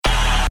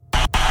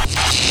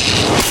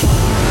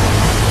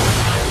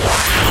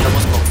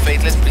Estamos con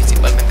Faithless,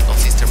 principalmente con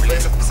Sister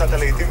Bliss. קבוצת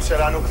הלהיטים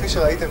שלנו, כפי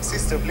שראיתם,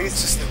 Sister Bliss.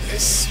 Sister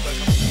Bliss.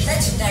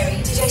 Legendary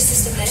DJ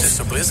Sister Bliss.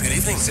 Sister Bliss, good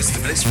evening. Sister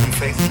Bliss from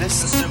Faithless.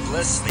 Sister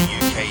Bliss, the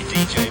UK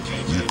DJ.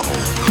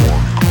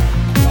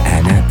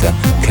 And at the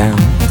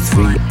count of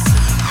 3,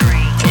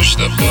 push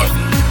the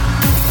button.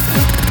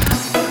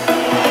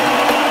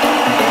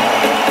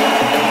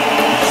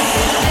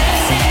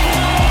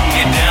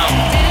 Get down.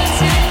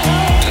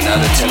 Do not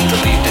attempt to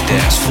leave the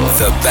dance floor.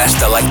 the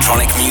best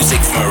electronic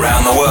music from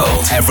around the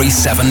world every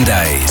 7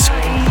 days.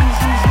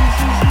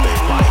 They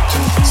like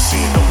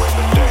seeing the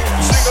women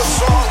dance. Sing a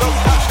song of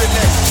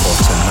happiness. For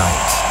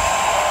tonight,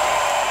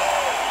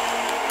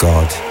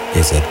 God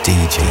is a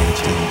DJ.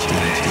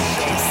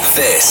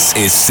 This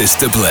is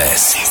Sister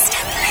Bliss.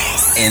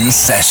 In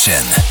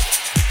session.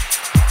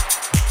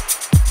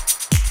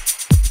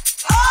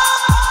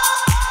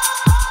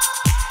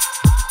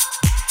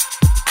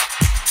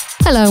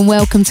 Hello and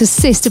welcome to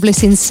Sister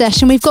Bliss in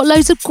Session. We've got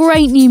loads of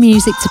great new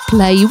music to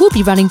play. You will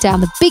be running down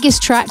the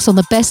biggest tracks on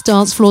the best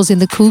dance floors in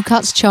the Cool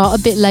Cuts chart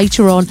a bit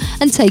later on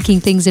and taking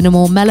things in a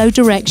more mellow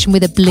direction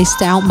with a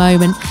blissed out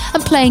moment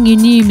and playing you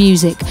new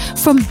music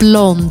from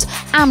Blonde,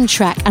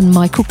 Amtrak and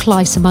Michael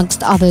Kleiss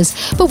amongst others.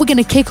 But we're going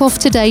to kick off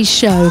today's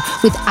show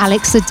with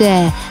Alex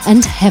Adair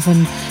and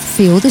Heaven.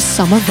 Feel the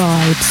summer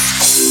vibes.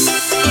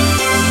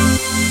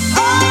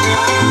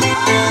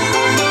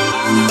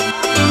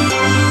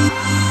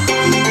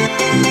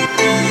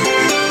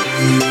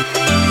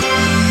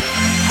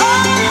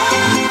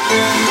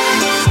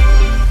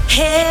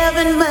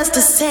 Heaven must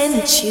have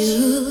sent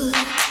you.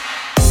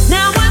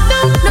 Now I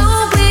don't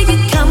know where you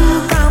come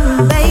from,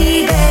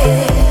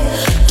 baby.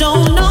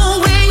 Don't know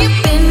where you've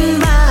been,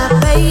 my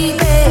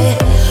baby.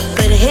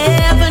 But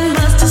heaven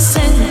must have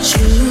sent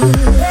you.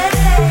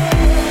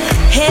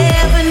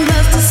 Heaven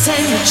must have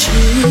sent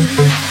you.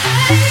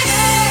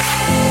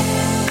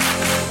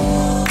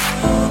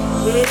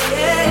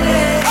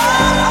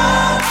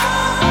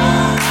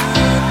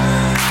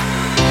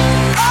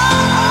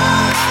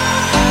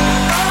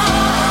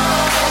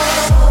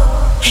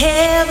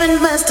 Heaven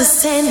must have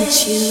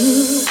sent you.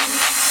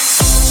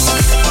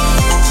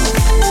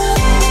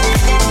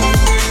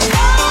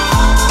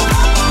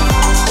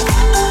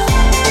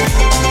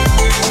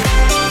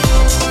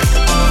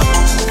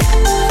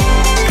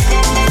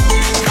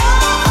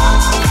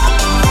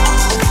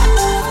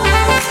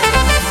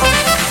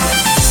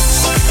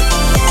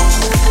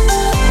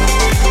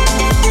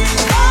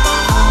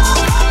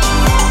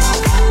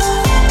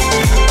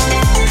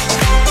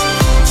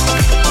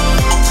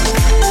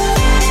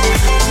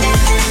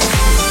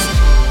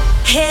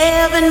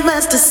 Heaven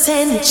must have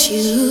sent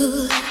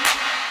you.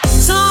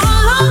 So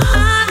long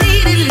I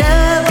needed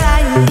love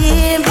right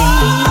near me.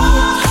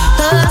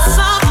 The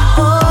soft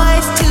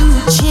voice to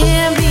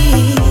cheer me.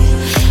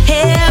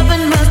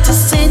 Heaven must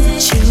have sent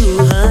you,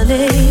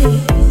 honey.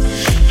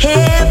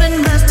 Heaven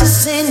must have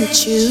sent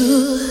you.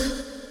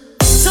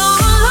 So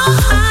long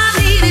I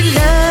needed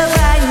love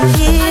right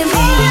near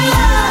me.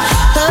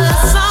 The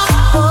soft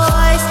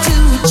voice to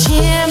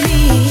cheer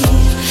me.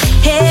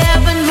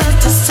 Heaven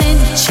must have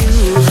sent you,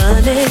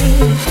 honey.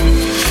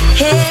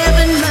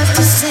 Heaven must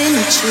have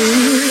sent you.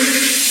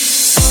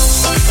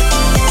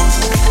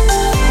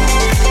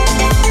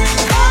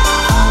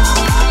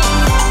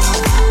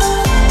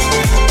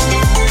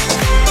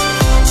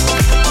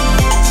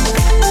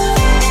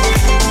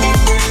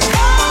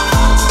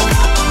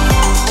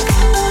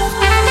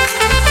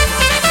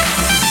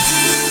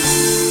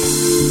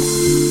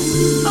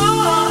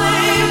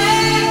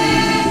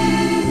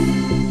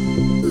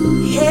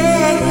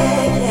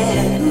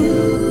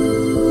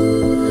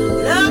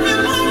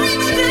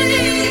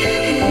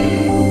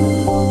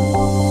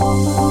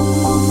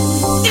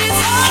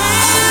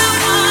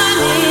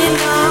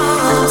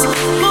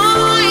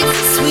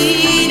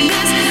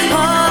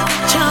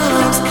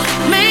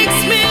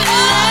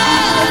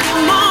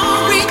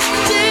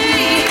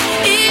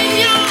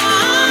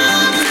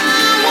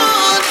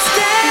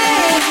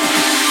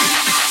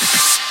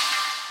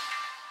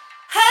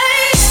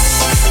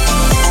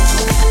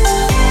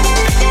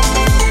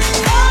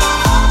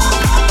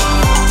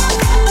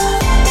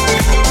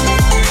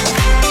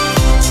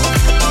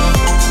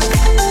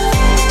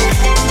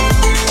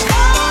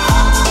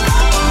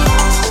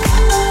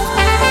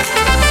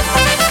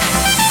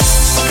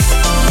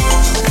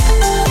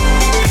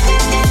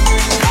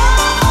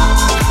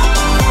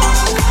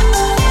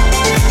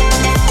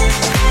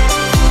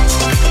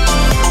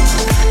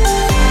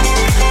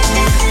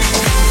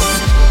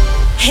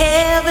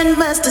 Heaven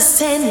must have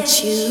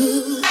sent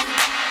you.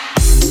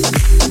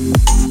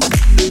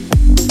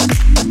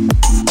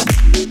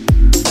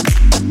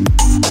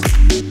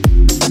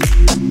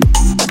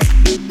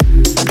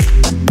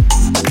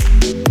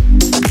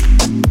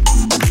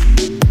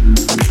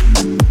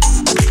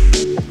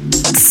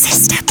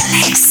 Sister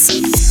Bliss.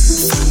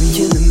 Find me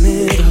in the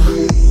middle,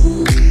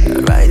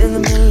 right in the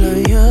middle of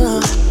you.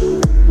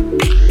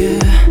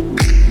 Yeah,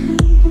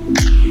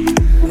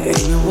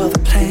 ain't no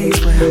other place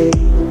where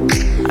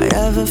I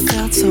ever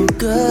felt so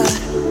good,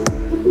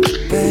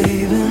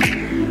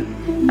 baby.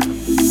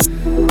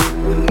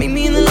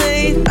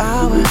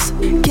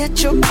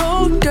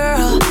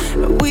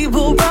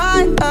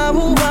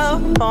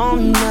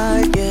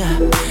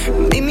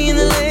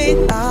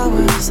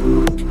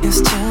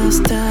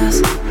 just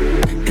us.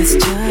 It's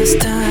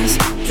just us.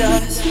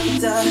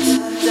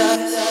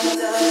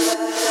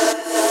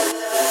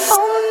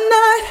 All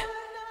night.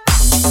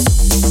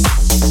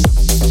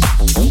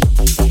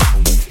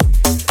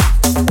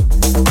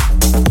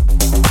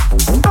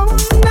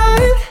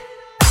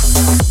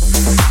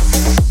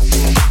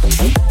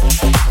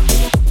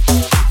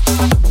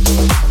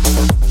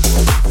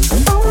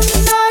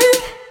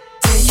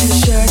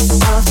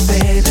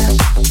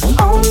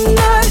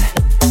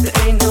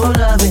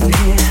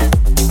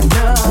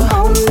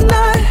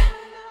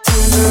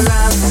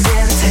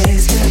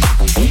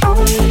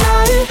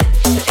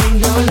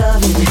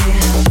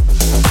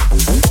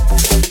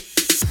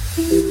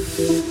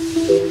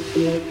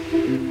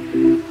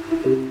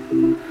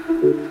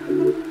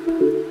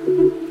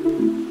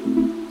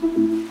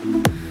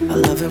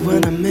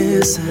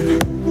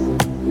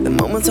 The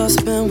moments I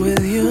spent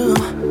with you.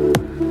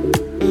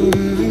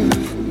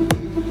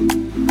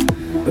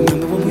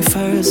 Remember when we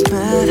first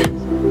met?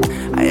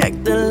 I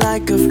acted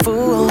like a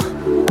fool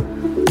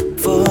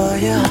for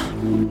you.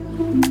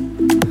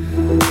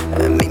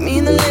 Meet me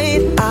in the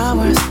late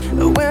hours,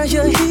 wear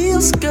your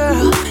heels,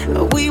 girl.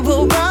 We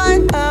will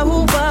ride out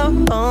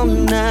all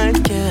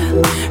night, yeah.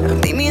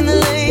 Meet me in the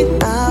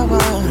late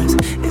hours.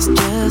 It's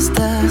just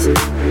us.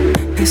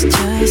 It's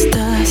just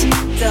us.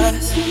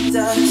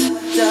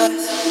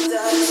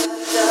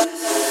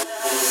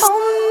 All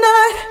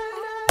night.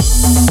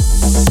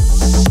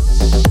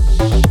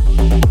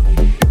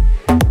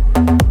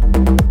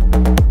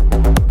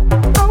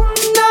 All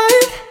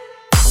night.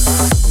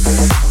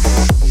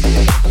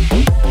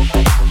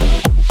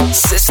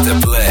 Sister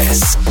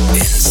Bliss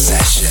in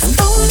session.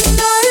 All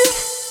night.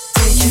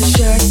 Take your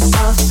shirt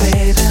off,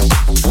 baby.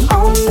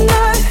 All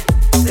night.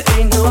 There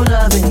ain't no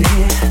love in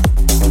here.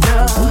 No.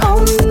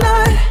 All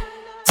night.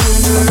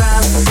 Turn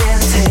around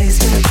and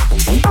taste me.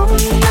 All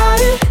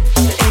night.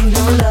 There ain't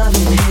no love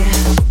in here.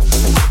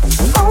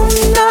 All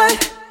night.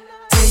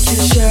 Take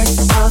your shirt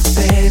off,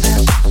 baby.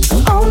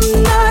 All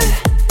night.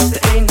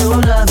 There ain't no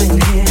love in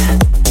here.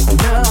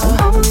 No.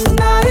 All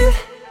night.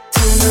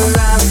 Turn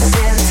around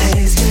and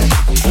taste me.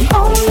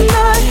 All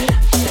night.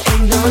 There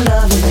ain't no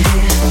love in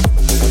here.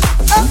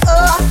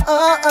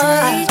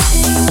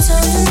 Daydreams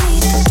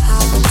underneath the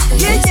palm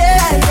trees.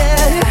 Yeah.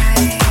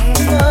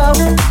 Oh.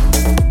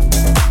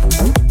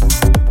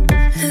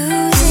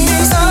 Losing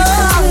yourself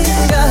to the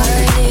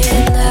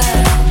garden of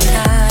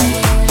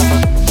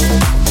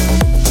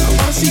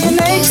See you time.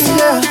 naked,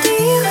 girl.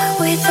 Deal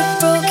with a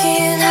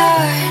broken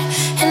heart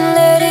and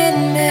let it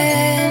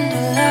mend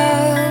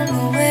along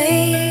the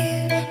way.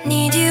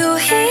 Need you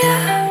here,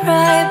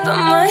 right by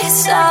my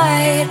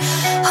side.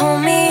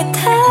 Hold me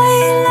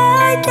tight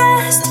like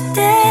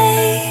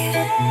yesterday.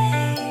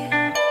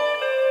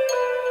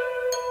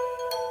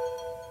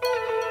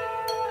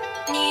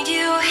 Need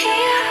you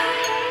here.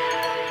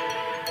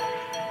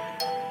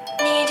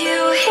 Need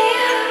you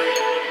here.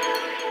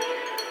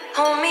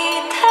 Hold me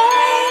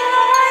tight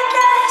like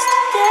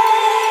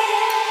yesterday.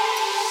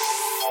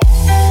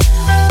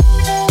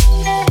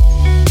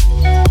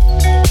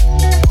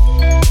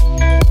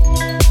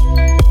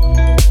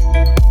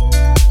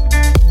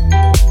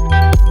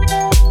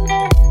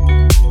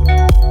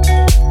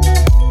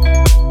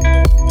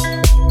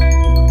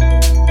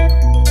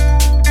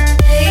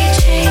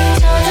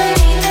 Daydreams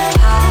underneath the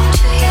palm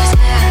trees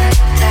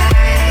now.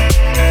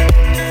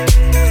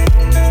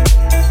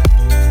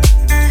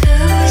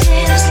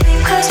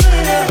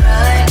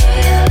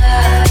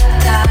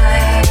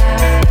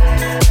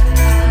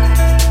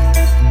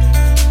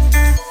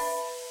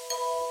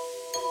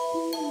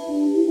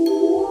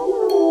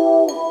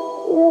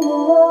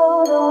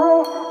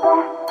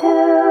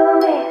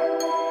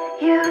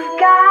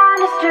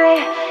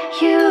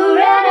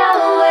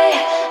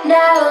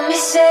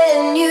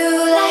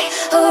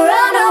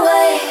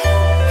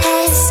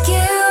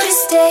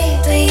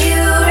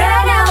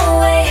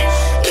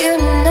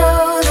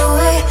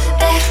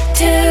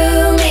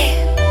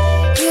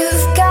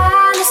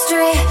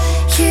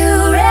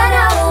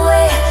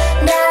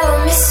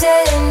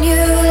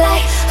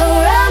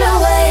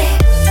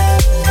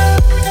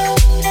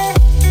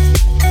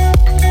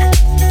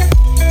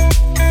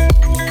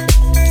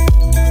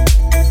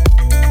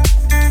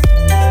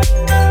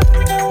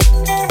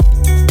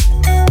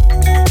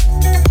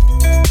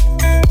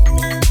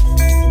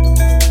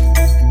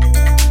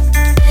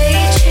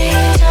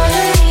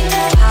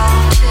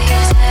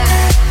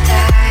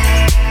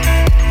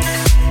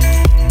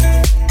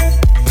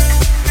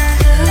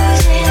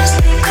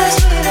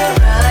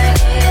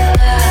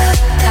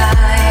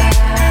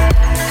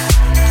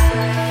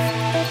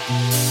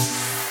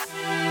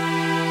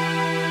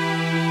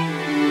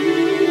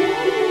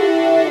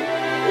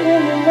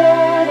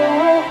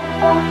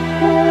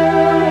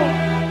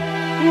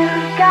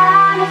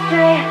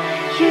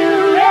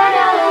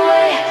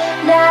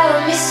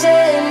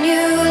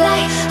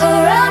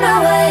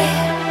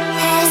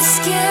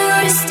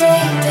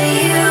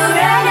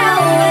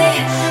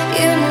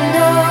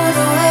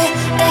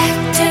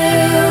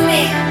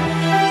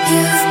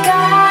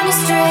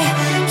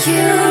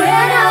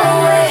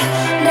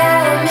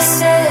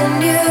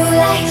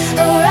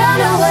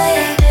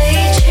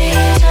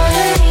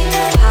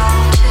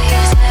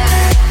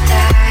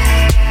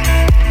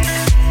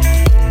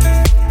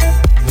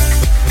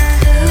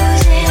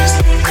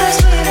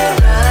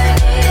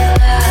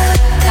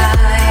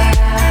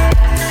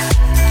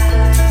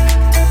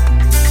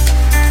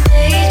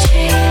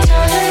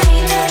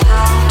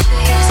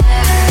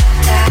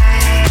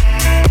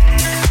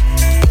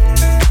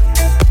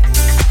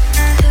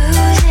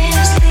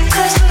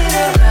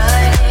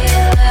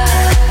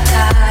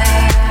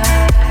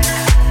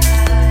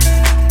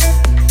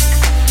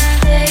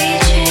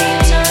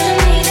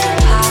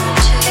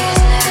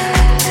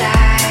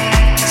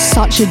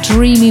 such a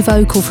dreamy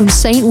vocal from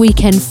Saint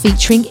Weekend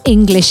featuring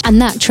English, and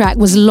that track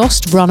was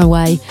Lost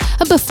Runaway.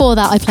 And before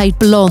that I played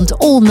Blonde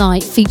All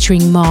Night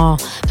featuring Mar.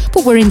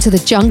 But we're into the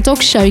Junk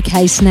Dog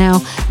Showcase now.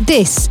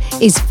 This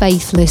is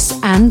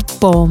Faithless and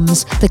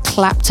Bombs, the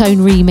Claptone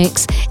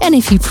remix. And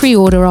if you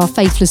pre-order our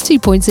Faithless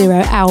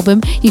 2.0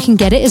 album, you can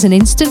get it as an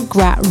instant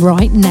grat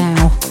right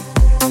now.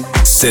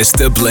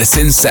 Sister Bliss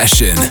in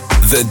session,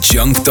 the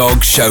Junk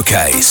Dog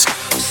Showcase.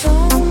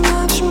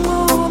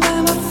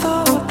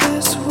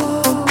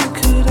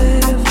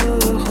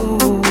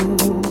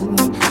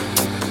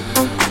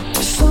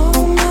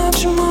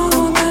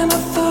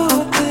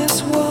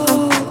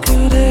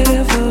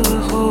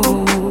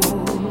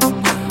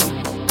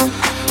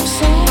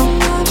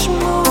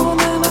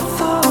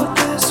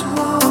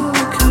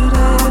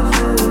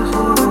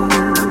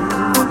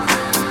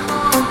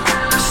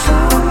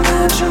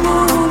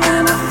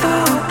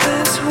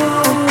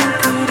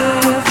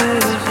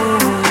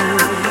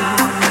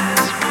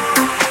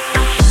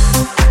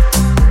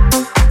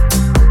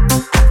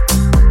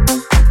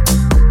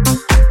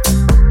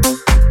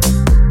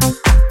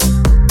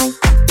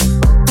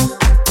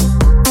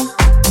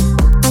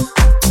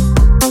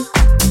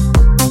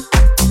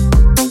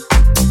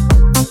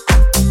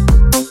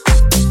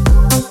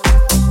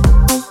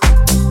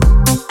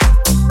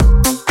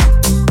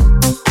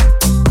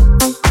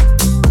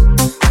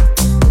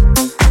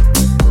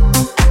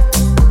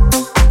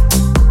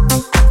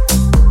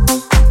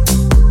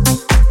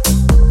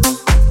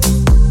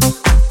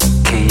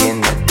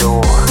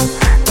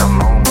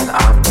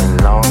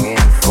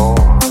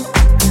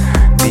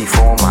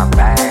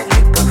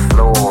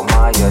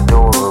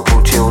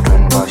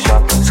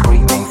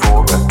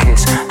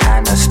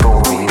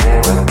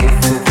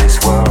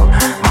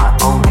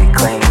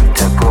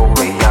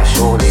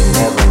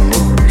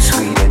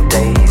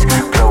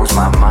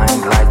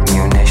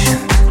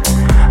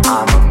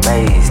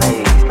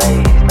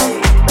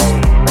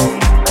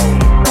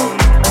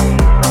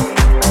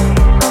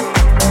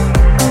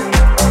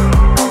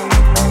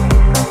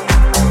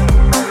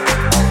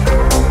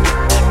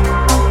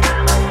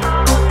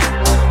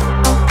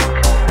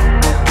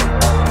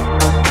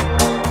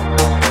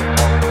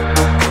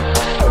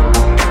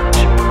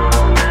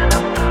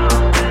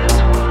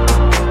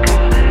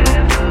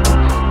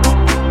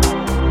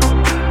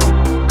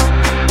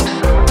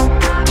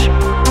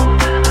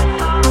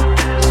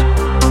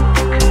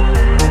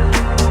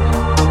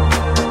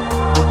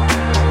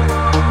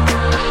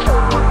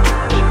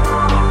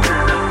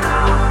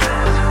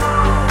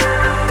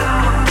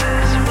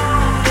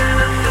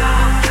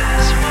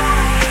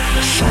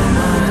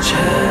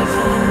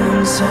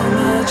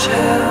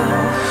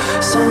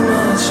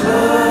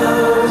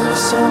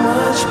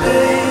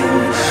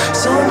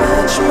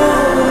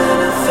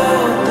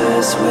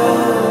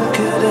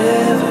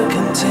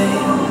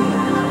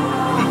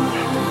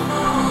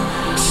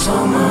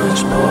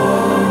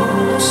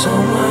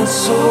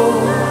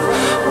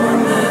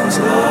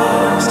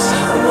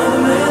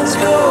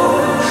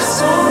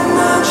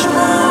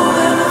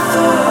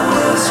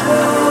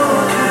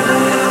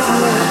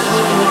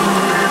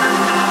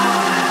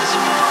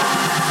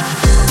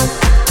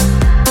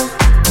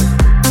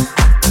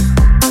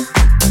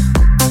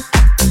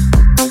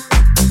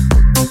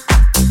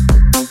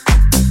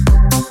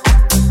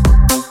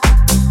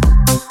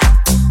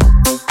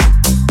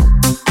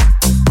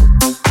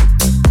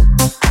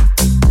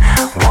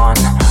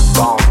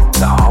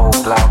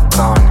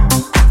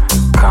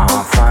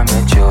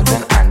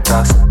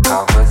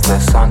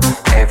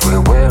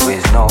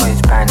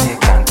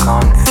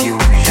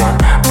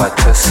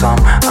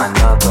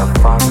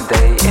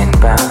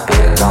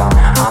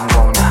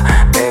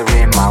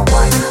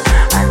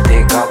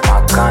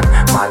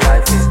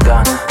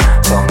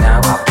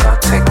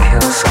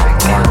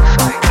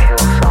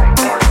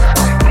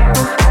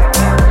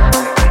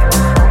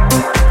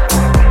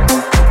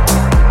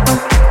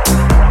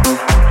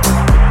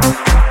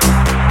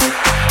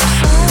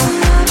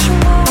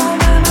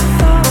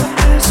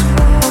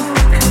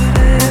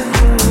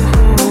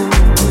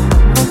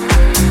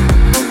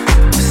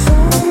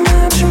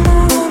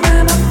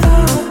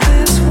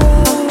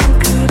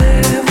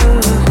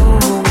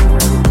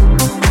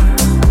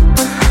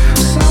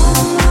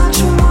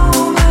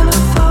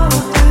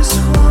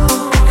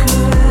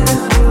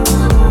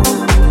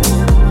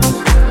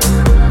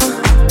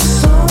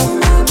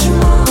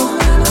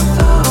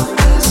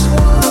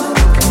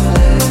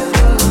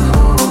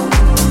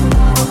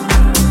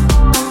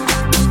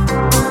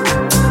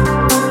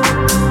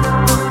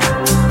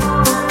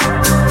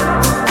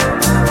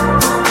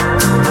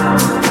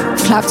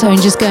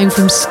 Claptone just going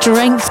from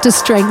strength to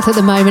strength at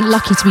the moment.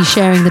 Lucky to be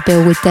sharing the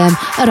bill with them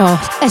at our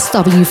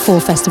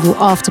SW4 Festival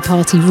after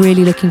party.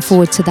 Really looking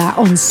forward to that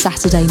on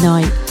Saturday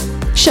night.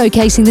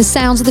 Showcasing the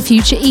sounds of the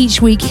future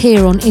each week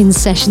here on In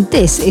Session.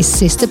 This is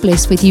Sister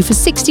Bliss with you for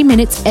 60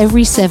 minutes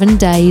every 7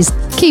 days.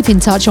 Keep in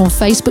touch on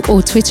Facebook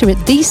or Twitter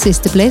at The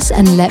Sister Bliss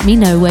and let me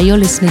know where you're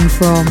listening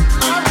from.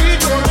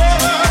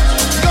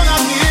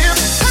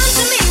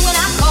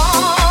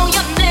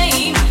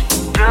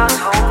 Just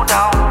hold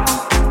on.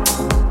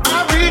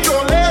 I read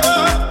your letter,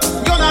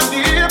 you're not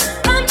the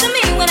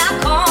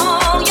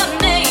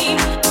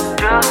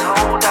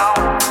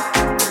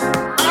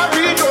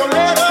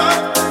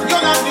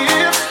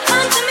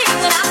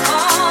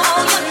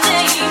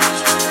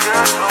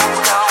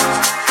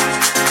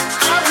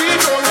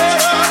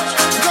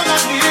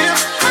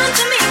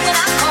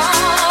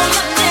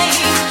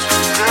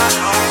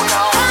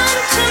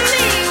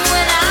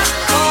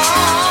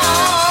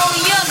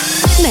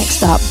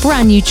Next up,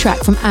 brand new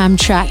track from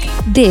Amtrak.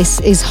 This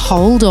is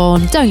Hold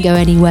On. Don't go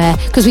anywhere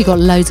because we got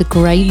loads of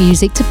great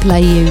music to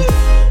play you.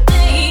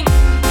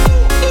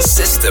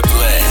 Sister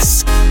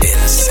Bliss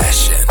in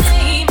session.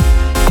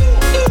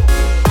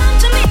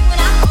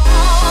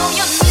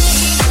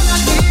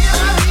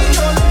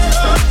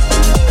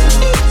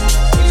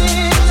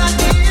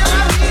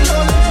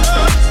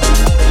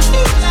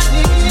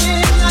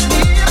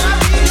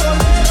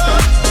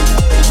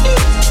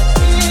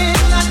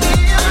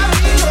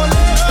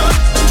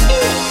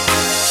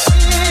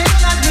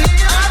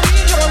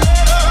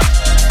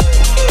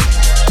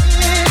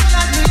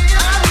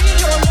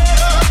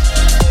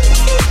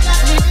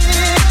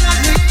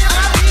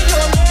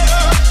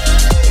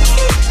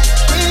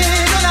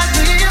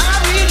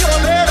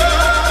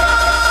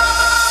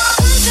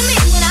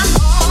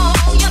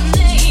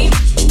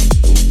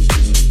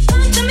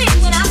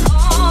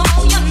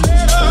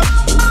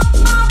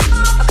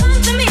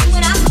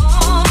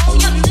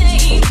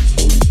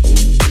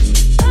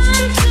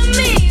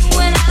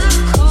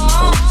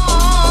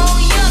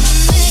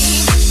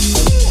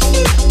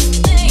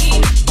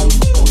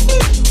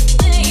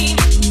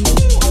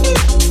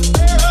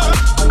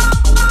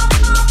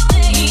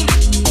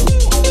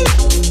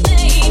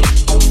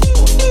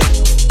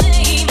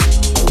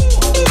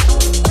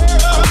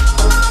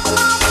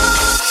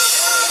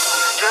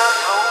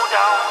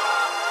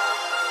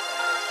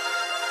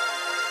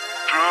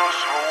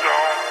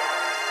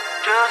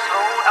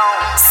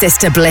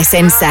 Sister Bliss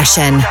in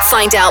session.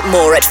 Find out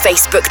more at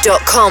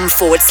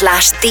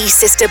facebook.com/The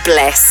Sister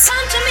Bliss.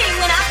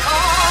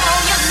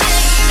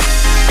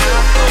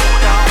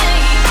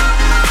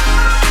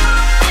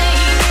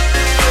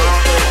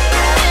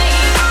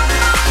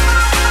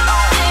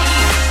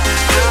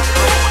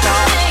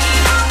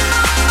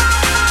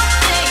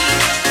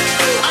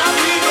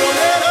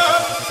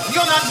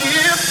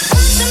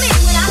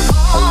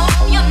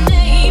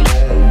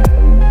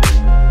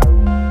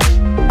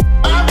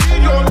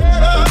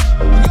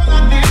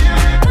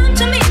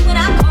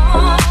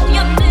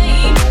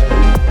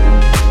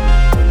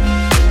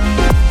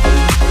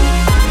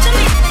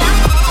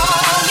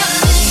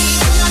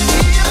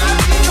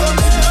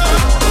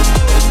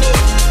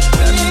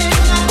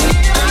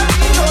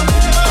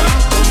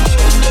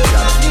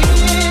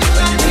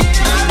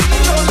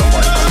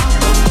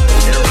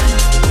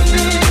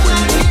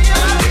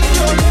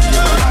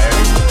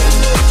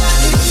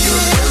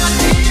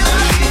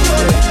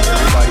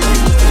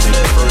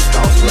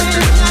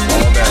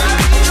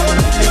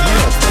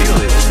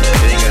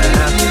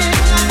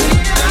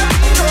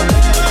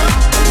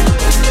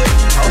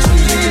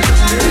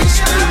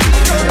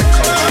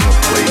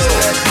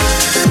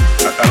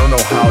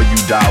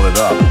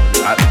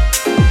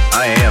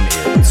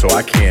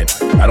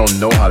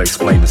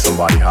 Explain to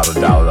somebody how to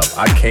dial it up.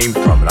 I came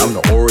from it. I'm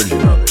the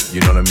origin of it. You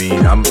know what I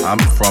mean? I'm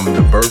from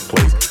the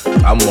birthplace.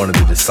 I'm one of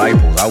the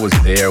disciples. I was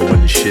there when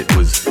the shit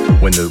was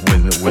when the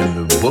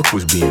book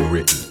was being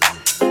written.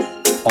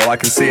 All I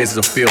can say is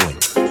it's a feeling.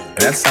 And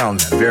that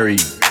sounds very,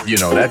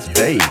 that's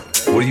vague.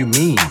 What do you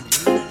mean?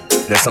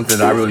 That's something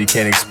that I really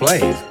can't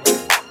explain.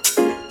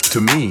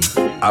 To me,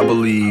 I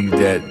believe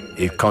that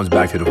it comes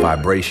back to the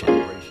vibration.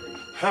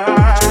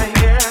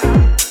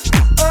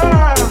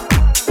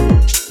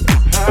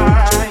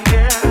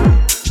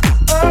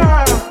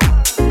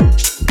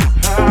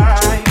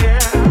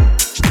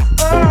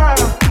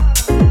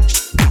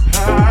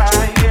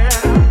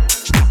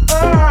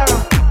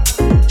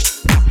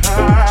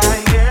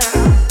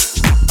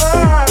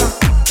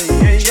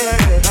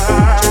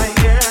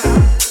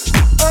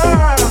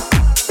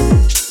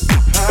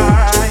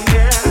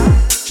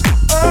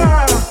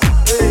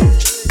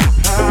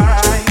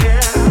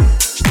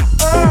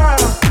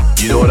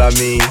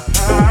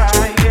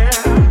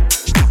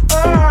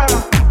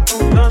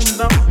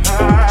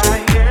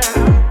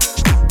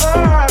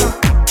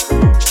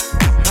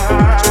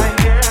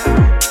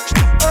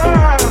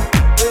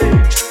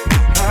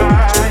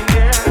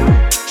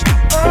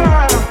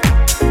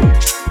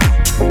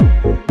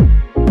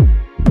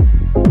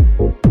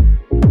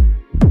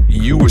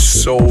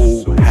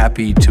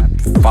 To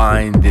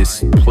find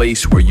this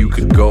place where you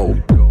could go,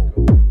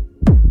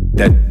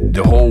 that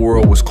the whole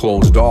world was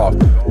closed off,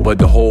 but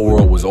the whole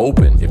world was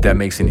open, if that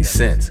makes any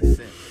sense.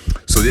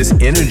 So this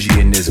energy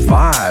and this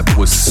vibe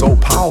was so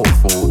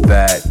powerful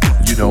that,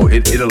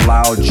 it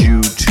allowed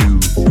you to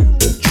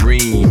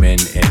dream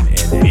and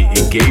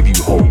it gave you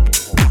hope.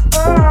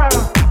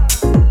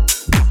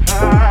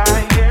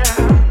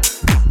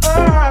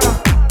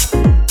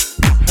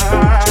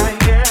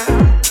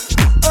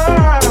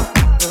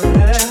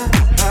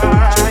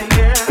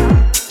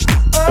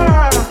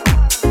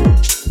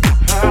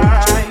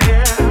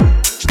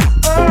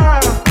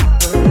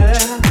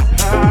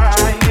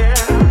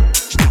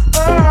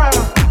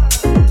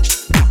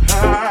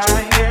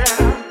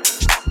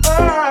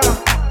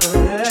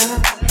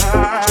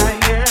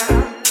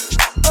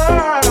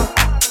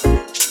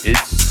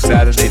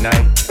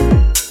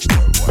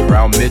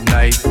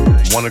 Midnight,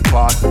 1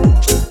 o'clock.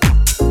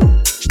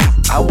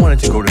 I wanted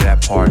to go to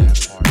that party.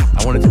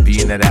 I wanted to be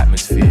in that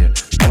atmosphere.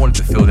 I wanted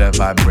to feel that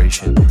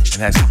vibration, and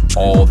that's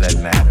all that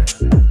mattered.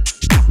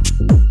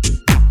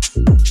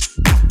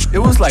 It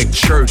was like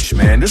church,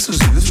 man. This was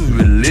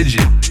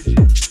religion.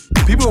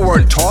 People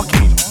weren't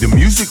talking. The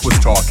music was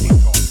talking.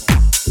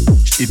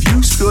 If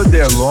you stood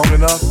there long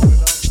enough,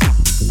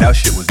 that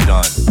shit was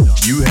done.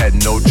 You had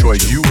no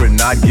choice. You were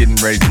not getting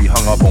ready to be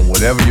hung up on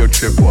whatever your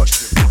trip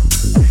was.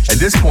 At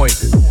this point,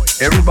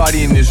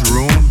 everybody in this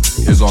room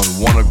is on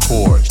one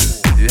accord.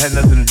 It had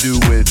nothing to do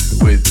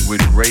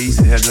with race.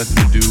 It had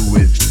nothing to do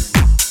with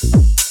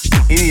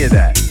any of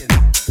that.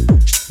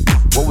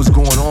 What was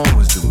going on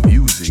was the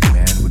music,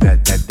 man, with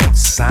that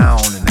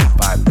sound and that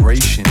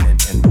vibration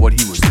and what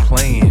he was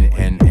playing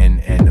and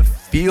the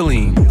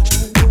feeling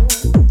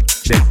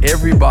that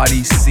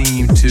everybody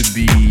seemed to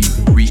be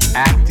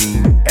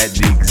reacting at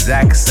the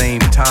exact same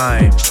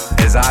time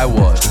as I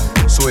was.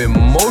 So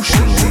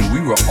emotionally,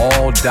 we were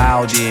all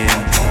dialed in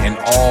and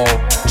all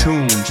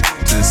tuned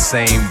to the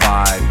same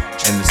vibe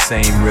and the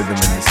same rhythm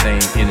and the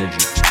same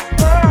energy.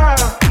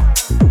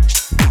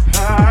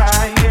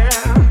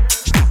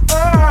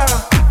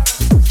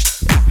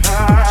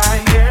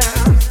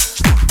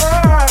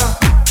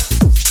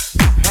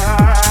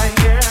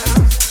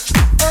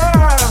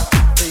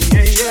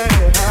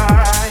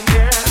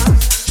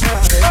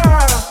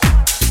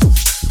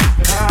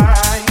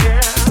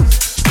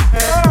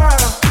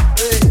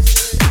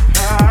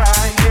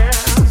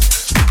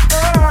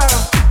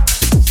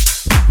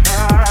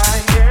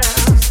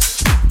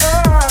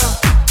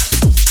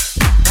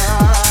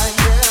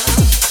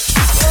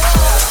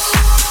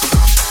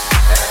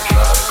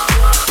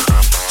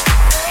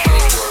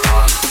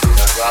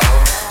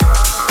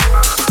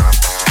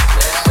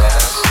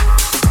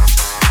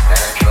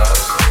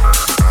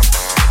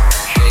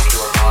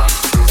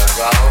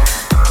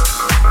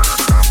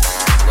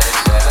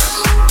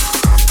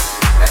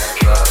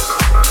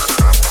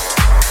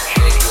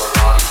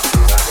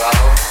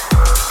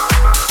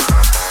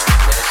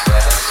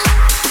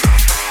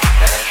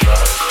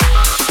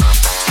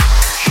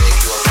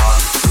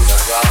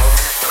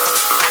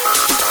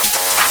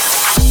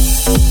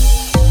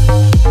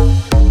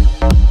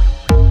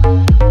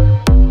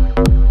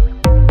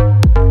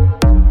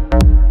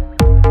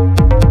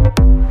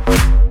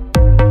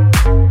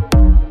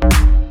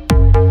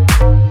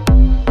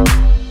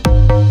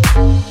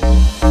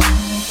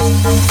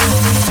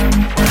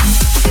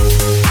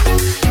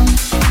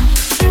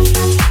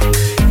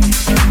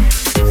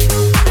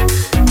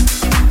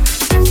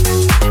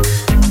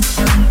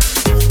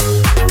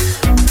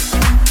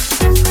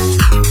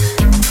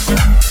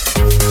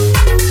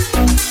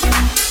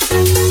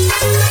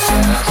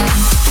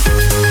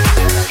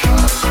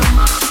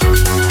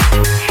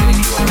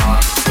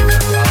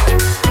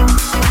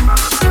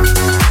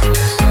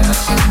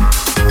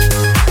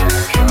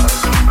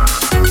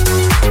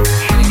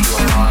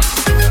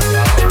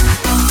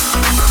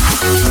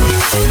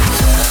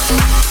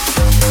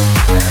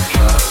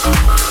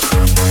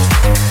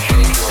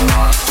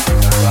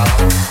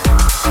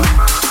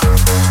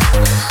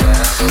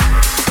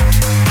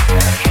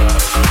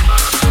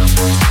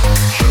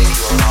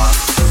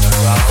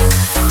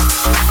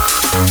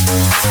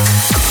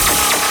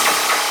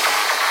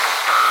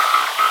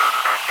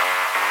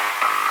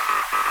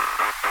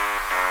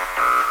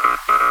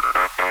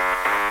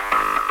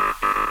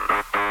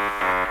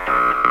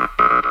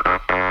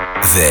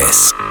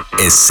 This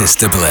is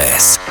Sister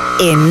Bliss.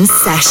 In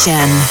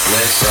session.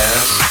 Let's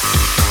dance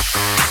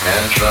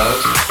and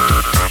float.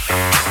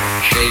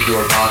 Shake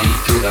your body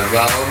to the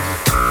ground.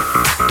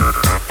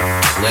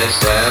 Let's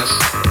dance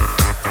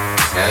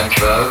and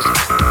float.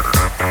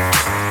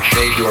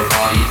 Shake your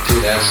body to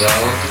the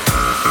sound.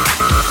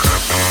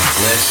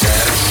 Let's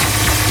dance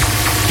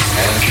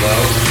and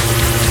float.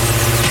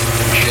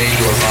 Shake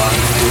your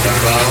body to the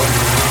ground.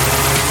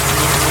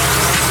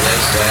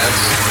 Let's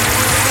dance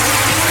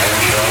and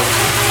float.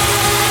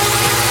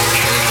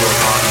 Shake your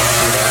body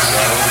to the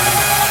sound.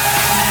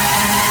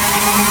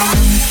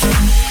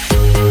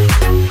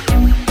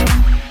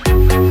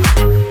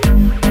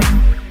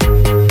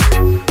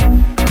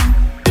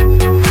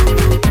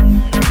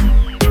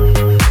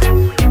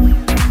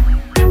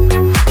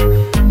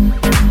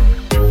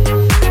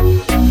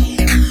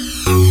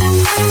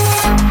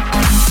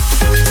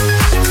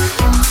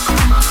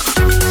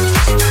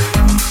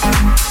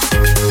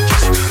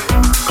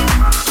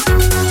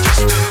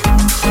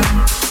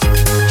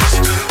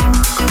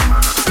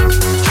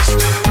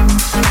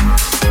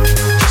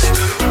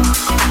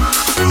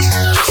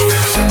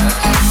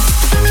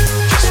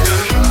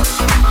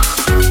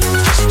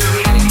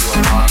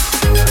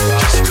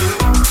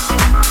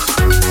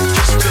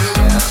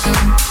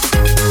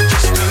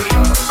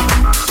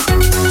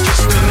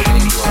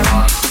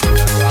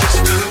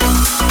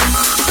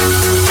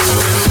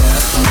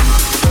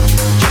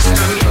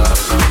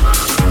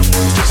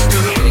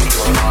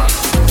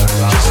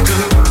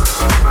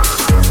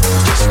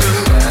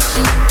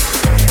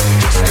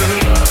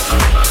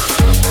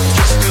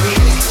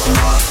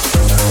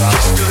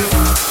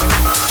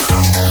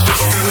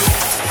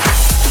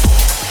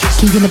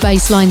 Keeping the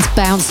bass lines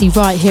bouncy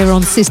right here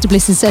on Sister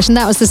Bliss in Session.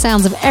 That was the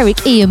sounds of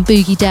Eric E and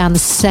Boogie Down, the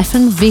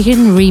Stefan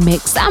Vigan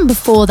remix. And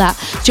before that,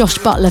 Josh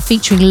Butler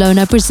featuring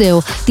Lona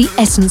Brazil, The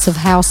Essence of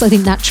House. I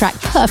think that track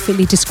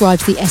perfectly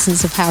describes the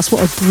essence of house.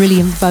 What a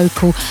brilliant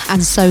vocal,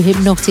 and so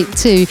hypnotic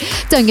too.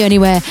 Don't go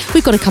anywhere.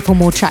 We've got a couple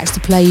more tracks to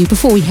play you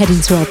before we head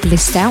into our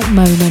blissed out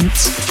moment.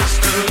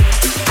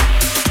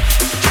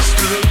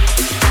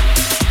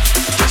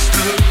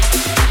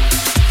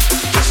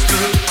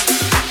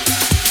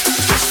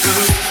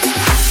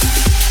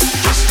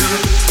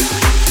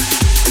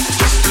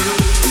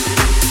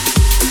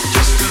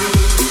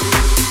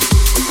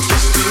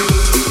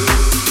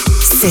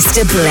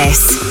 Sister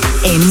Bliss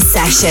in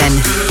Session.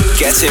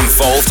 Get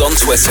involved on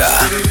Twitter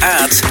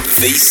at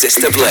The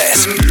Sister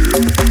Bliss.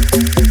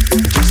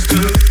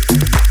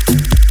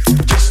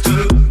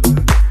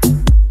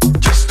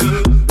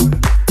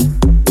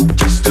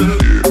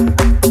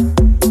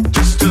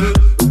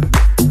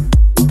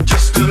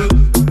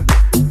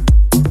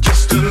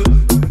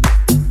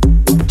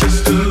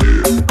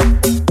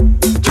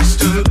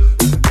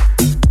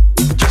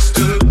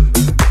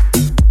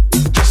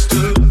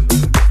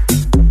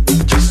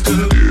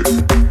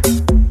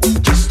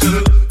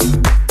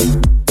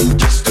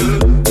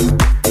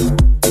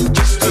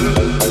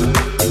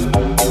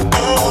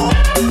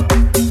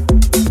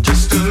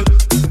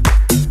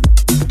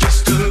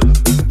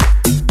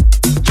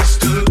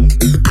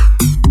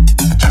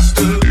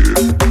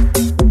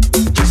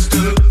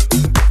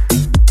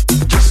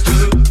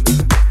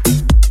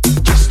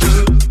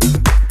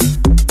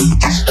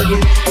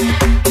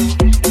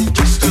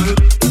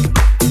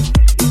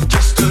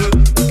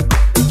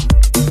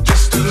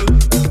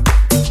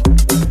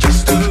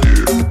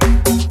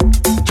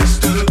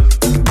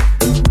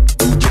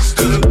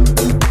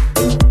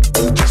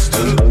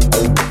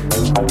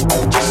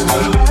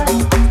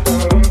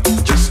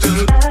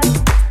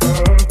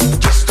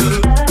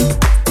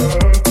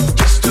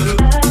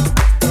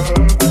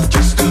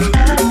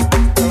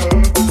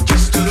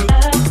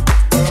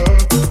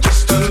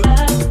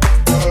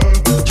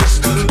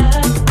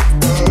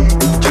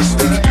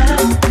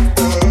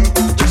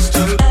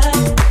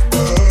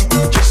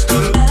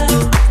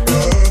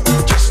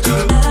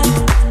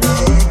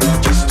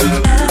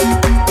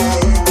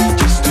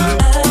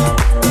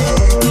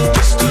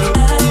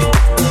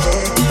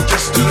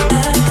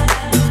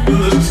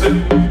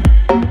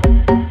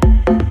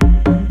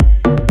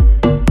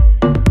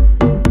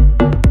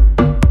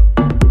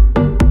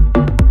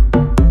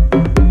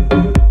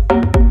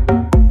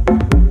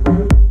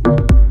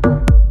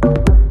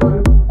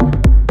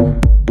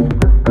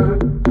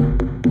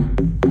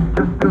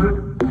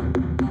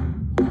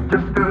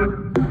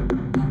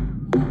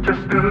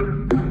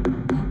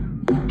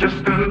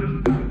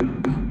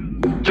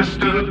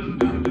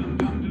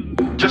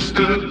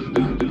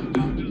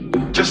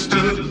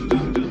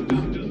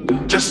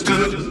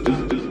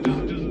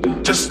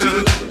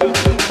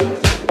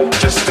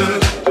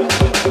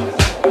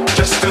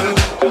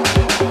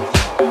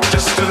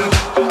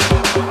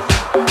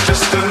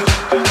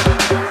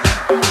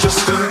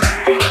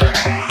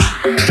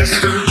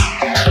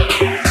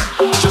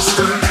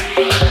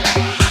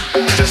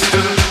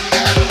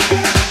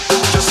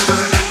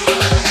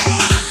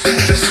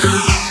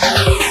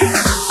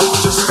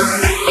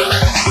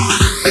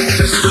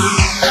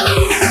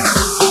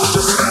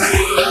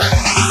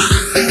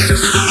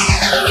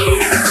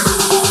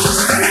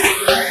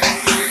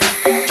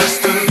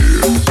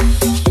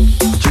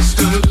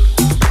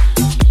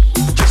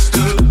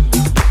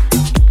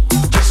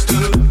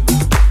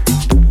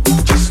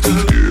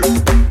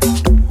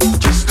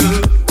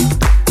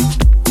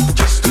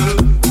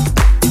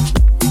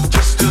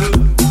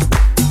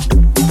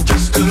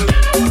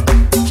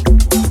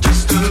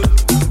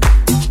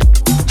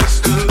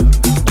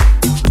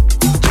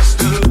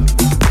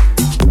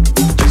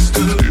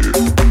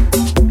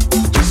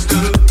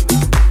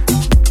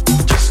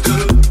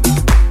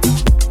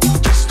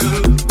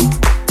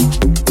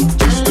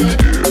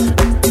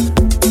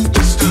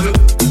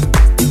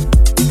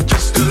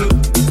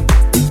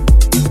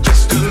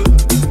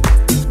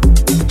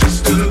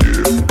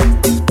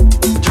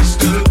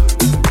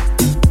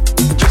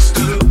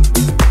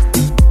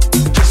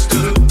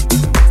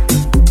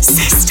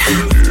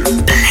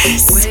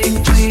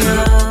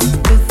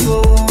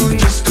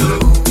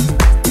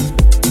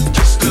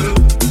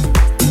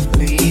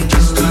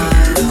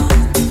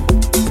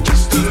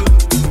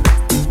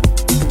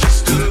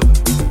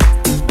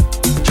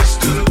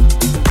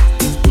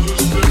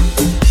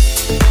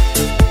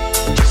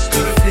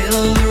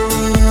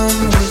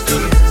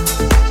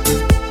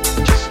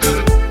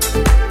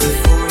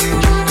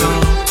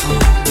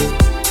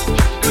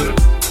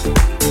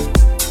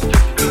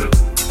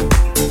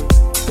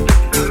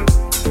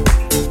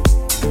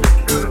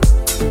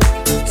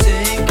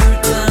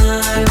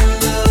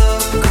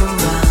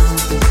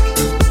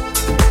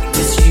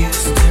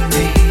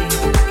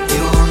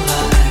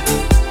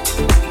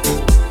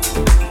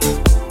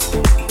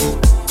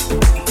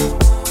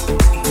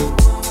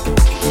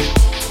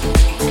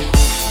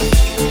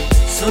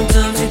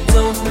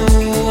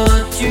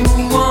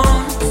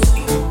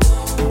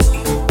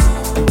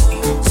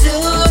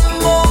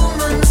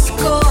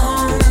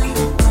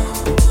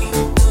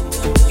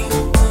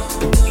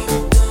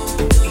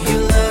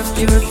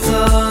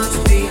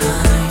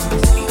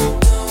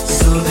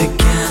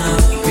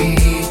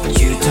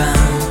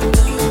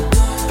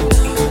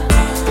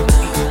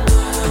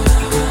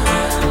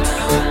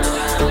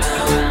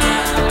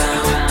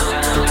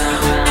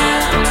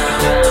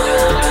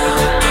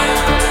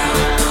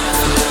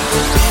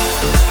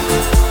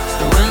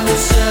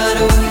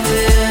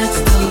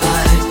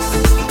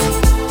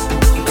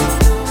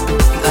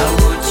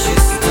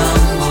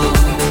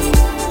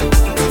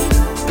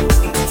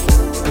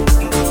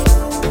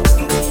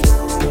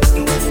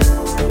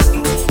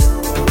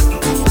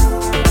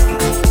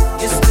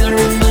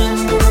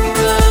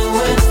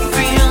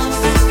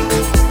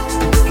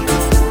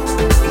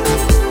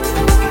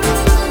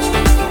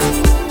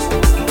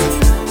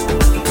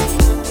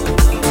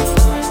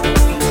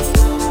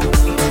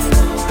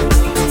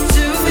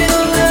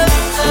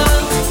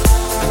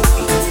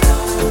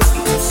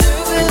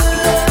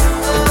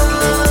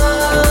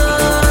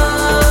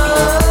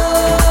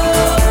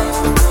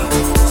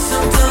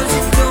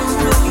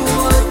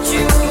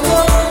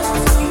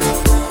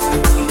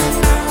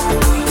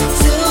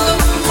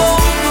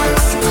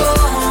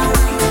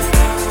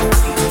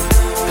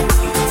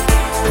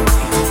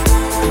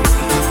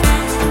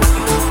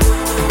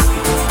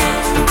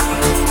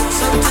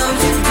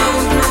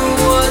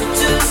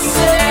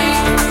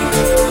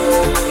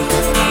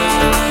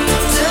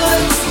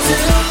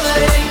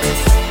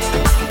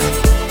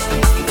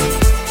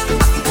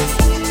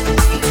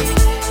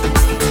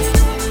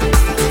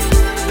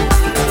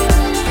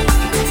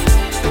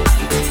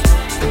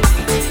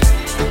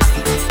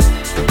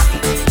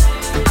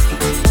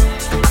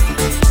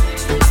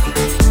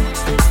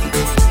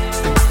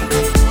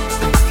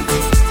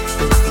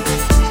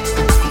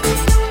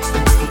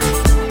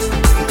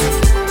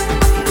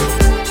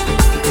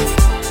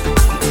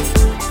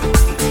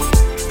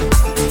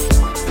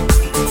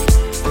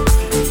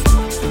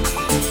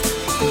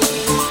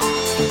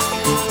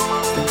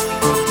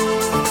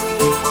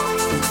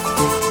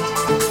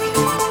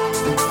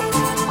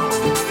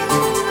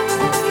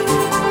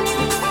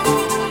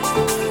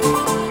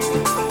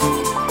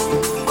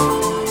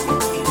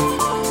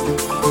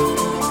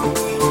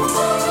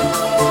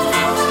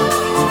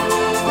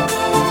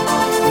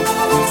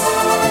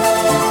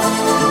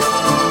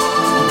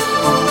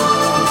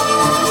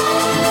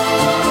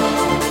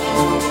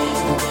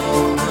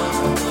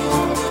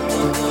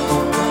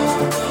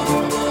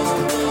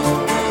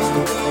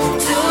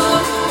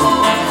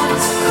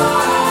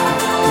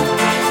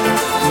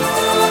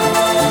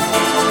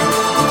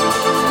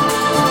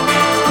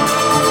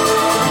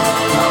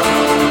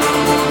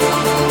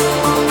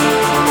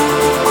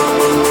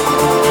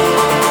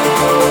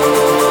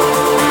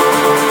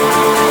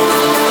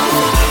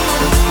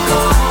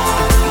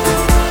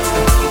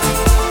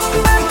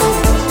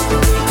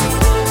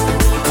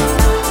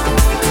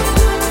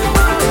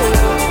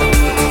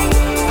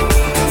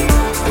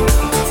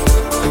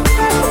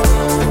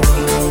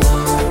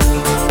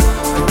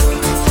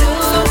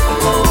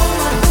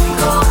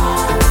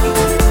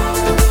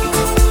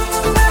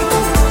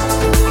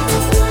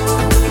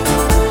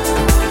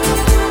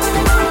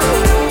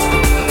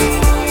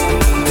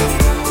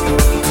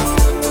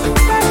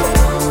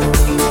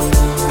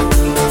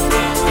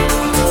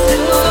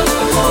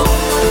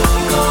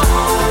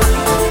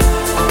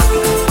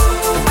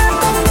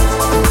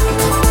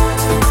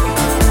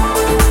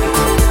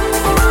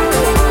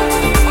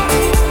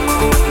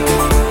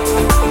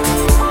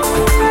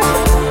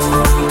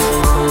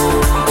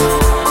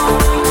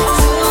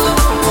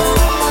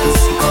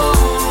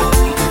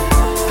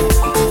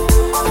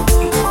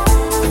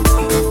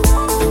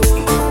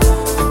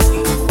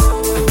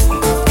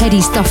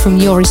 Easy stuff from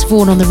Joris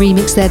Vaughan on the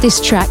remix there.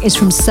 This track is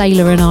from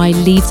Sailor and I,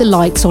 Leave the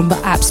Lights On, but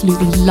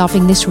absolutely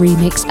loving this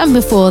remix. And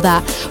before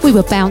that, we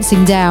were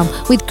bouncing down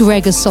with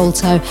Gregor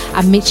Salto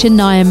and Mitch and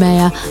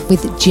Nehemiah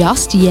with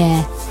Just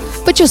Yeah.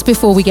 But just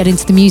before we get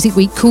into the Music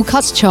Week Cool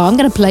Cuts chart, I'm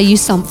going to play you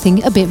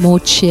something a bit more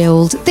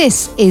chilled.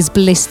 This is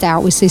Blissed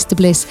Out with Sister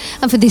Bliss.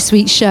 And for this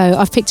week's show,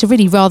 I've picked a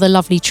really rather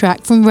lovely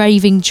track from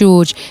Raving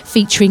George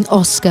featuring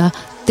Oscar.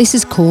 This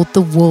is called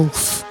The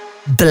Wolf.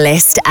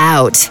 Blissed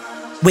Out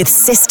with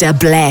Sister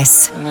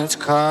Bliss. And it's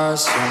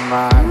 'cause you're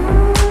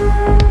mine.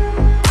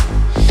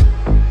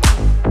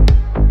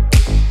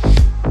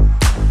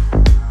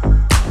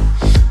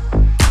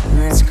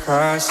 And it's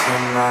 'cause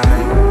you're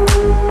mine.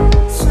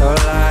 So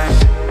like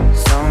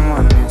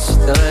someone is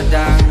still a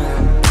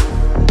diamond.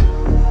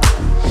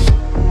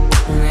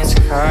 And it's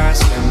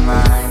 'cause you're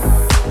mine.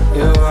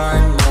 You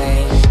want me,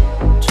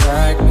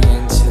 drag me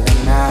into the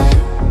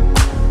night.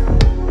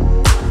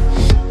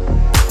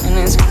 And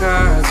it's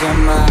 'cause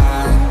you're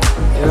mine.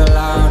 You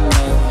allowed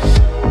me,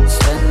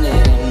 send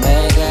it in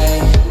Mayday.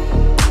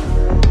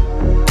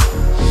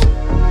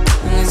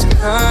 And it's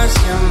 'cause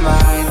you're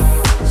mine.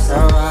 So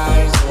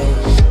wisely,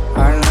 I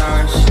know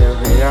it should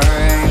be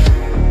alright.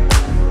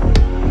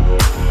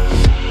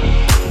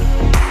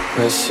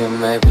 'Cause you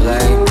may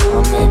blame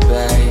on me,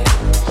 babe.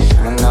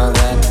 I know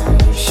that now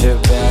you should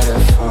better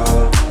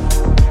fall.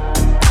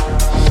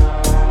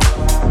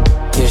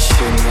 You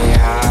shoot me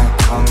high,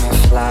 call me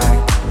fly.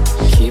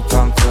 Keep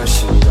on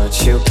pushing, but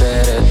you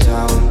better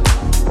don't.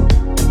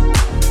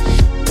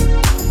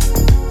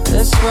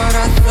 That's what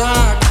I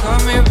thought, call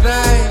me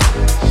babe.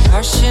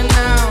 Hush it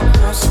now,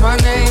 cross my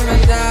name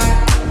and die.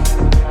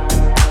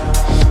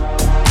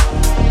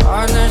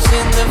 Honors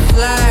in the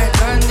flag,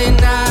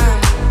 undenied.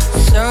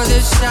 So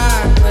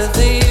decide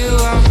whether you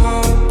are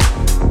home.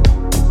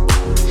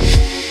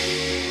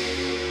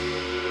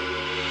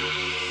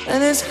 And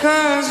it's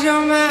 'cause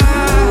you're mine.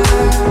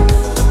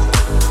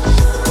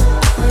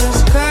 And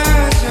it's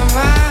 'cause you're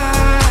mine.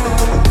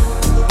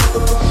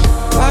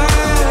 Oh,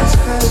 it's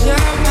 'cause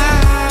you're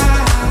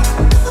mine.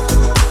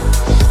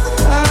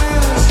 Oh,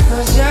 it's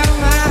 'cause you're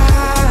mine.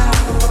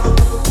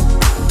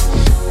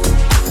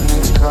 And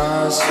it's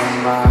 'cause you're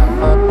mine.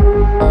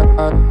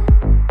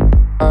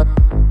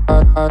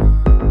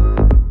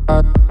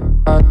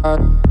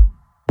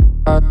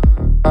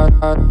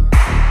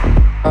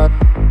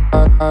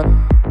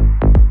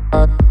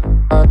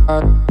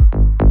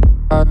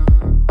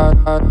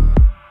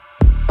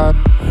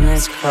 And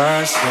it's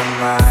 'cause you're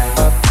mine.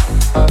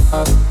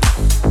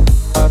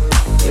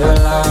 You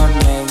allowed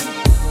me,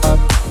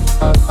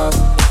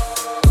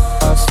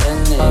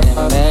 send it in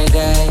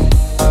Mayday.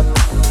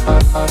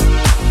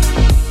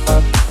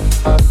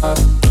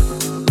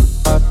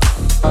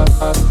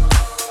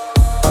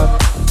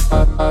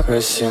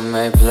 'Cause you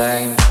may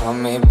blame on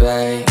me,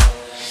 babe.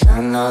 I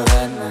know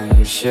that now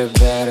you should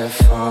better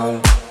fall.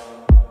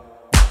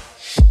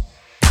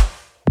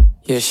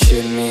 You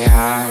shoot me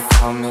high,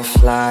 call me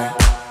fly.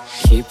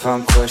 Keep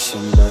on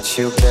pushing, but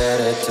you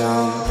better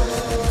don't.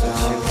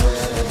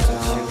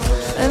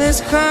 And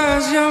it's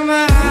 'cause you're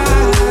mine.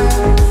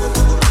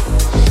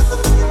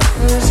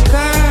 And it's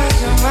 'cause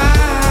you're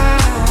mine.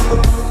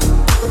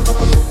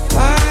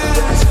 Oh,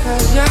 it's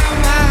 'cause you're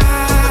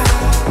mine.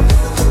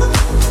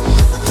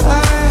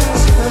 Oh,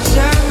 it's 'cause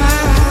you're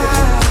mine.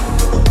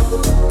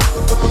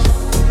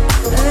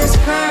 And it's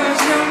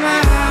 'cause you're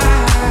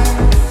mine.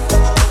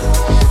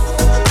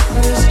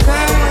 And it's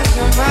 'cause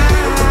you're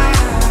mine.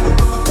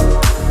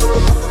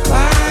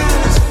 Oh,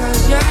 it's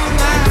 'cause you're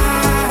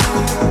mine.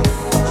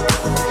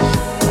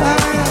 Oh,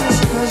 it's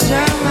 'cause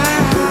you're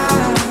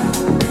mine.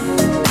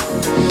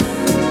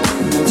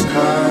 It's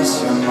 'cause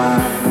you're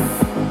mine.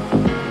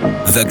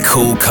 The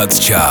Cool Cuts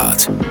Chart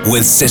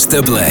with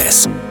Sister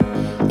Bliss.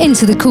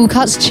 Into the Cool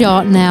Cuts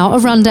chart now, a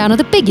rundown of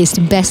the biggest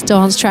and best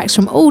dance tracks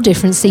from all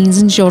different scenes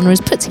and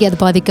genres put together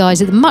by the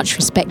guys at the much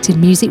respected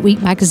Music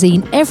Week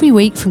magazine every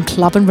week from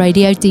club and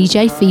radio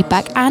DJ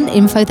feedback and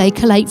info they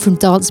collate from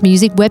dance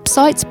music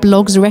websites,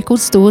 blogs, record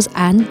stores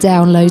and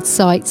download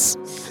sites.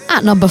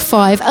 At number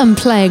 5 and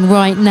playing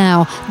right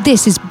now,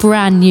 this is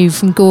brand new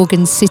from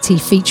Gorgon City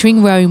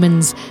featuring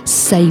Romans,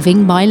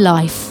 Saving My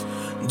Life.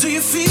 Do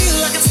you feel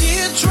like a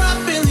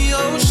teardrop in the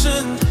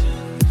ocean?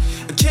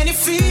 Can you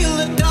feel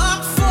the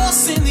dark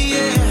force in the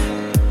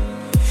air?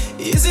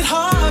 Is it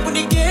hard when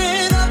you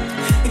get up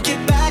and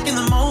get back in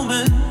the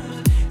moment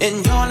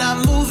and you're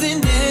not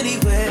moving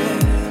anywhere?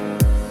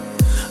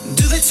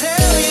 Do they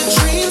tell you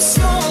dream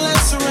small and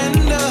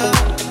surrender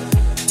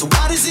to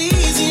what is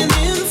easy and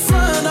in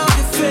front of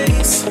your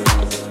face?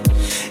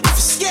 If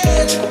you're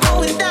scared you're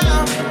going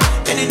down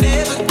and you're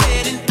never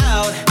getting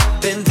out,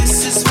 then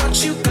this is what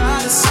you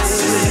gotta say.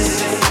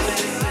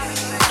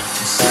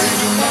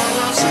 Saving my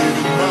life,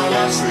 saving my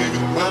life,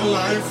 saving my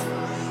life.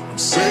 I'm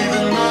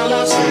saving my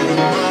life,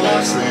 saving my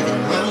life,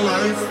 saving my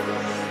life.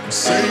 I'm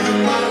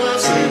saving my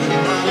life, saving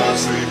my life,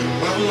 saving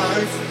my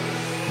life.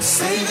 I'm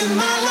saving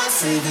my life,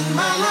 saving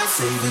my life,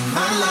 saving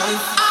my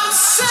life. I'm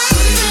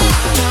saving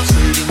my life,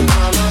 saving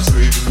my life,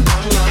 saving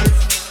my life.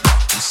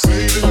 I'm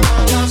saving my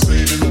life,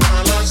 saving my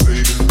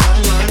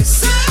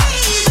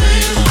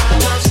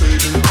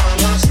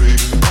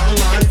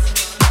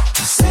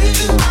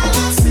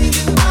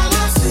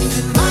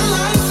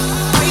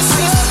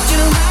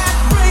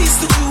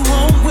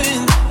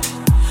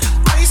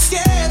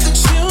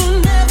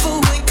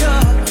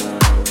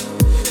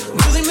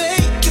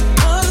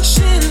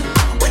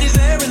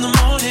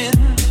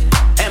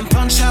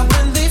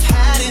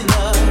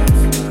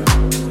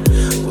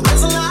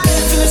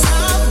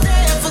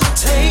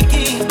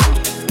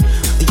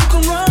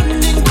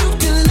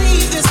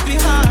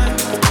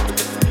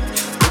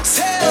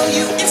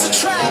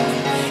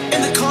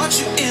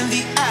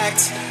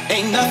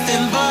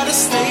better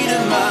state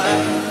of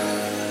mind.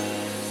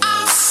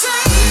 I'm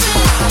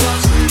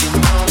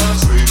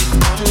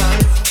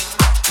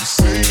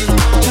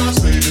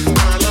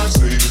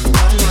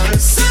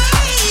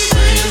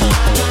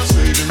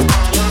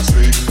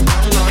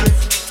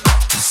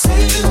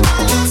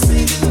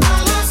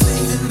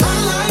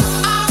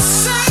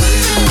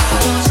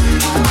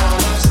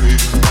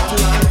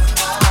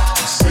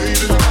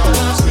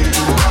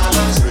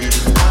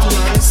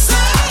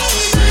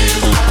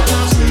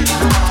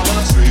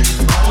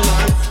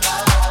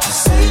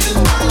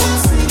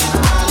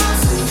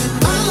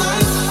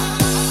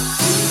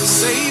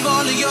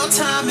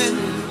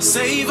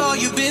save all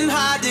you've been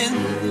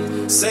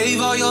hiding, save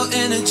all your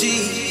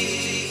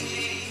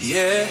energy,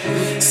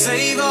 yeah.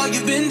 Save all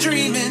you've been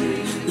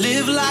dreaming,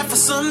 live life for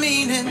some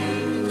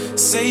meaning.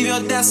 Save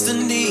your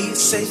destiny,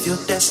 save your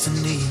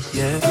destiny,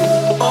 yeah.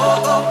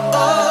 Oh, oh,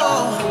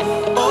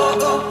 oh, oh,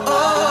 oh,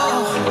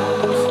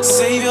 oh.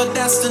 Save your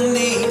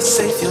destiny,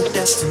 save your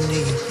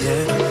destiny,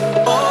 yeah.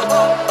 Oh,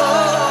 oh,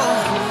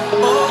 oh,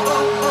 oh,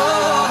 oh,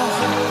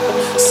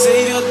 oh.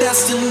 Save your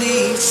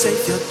destiny,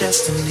 save your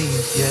destiny,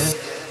 yeah.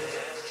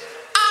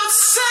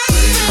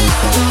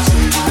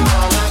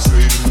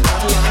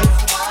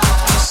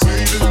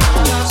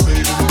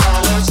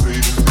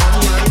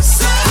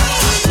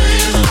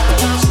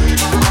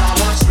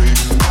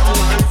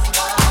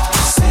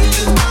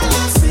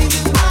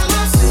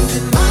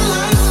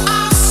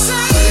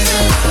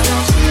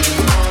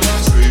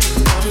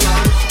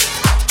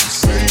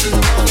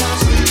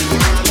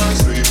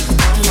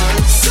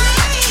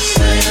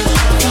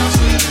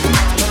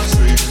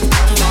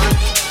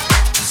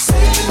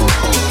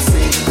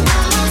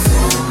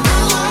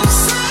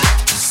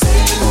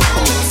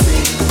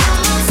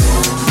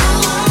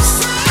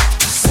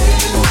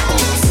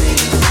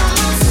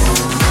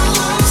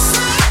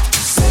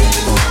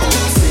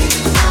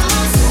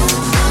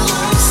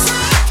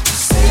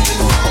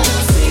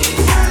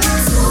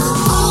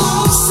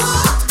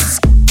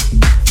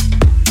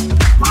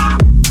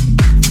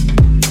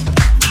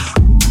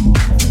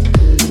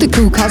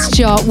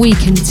 Chart, we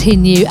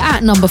continue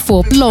at number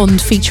 4,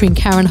 Blonde featuring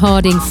Karen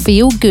Harding,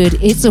 Feel Good,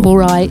 It's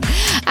Alright.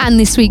 And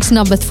this week's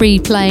number 3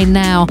 playing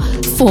now,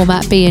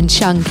 Format B and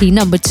Chunky.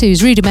 Number 2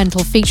 is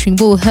Rudimental featuring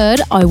Will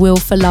Hurd, I Will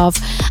for Love.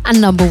 And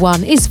number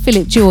 1 is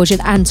Philip George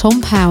and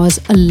Anton Powers,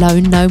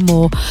 Alone No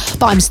More.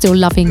 But I'm still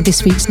loving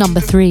this week's number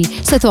 3,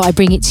 so I thought I'd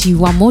bring it to you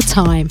one more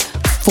time.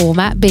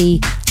 Format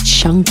B,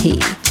 Chunky.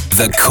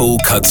 The Cool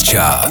Cuts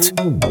Chart.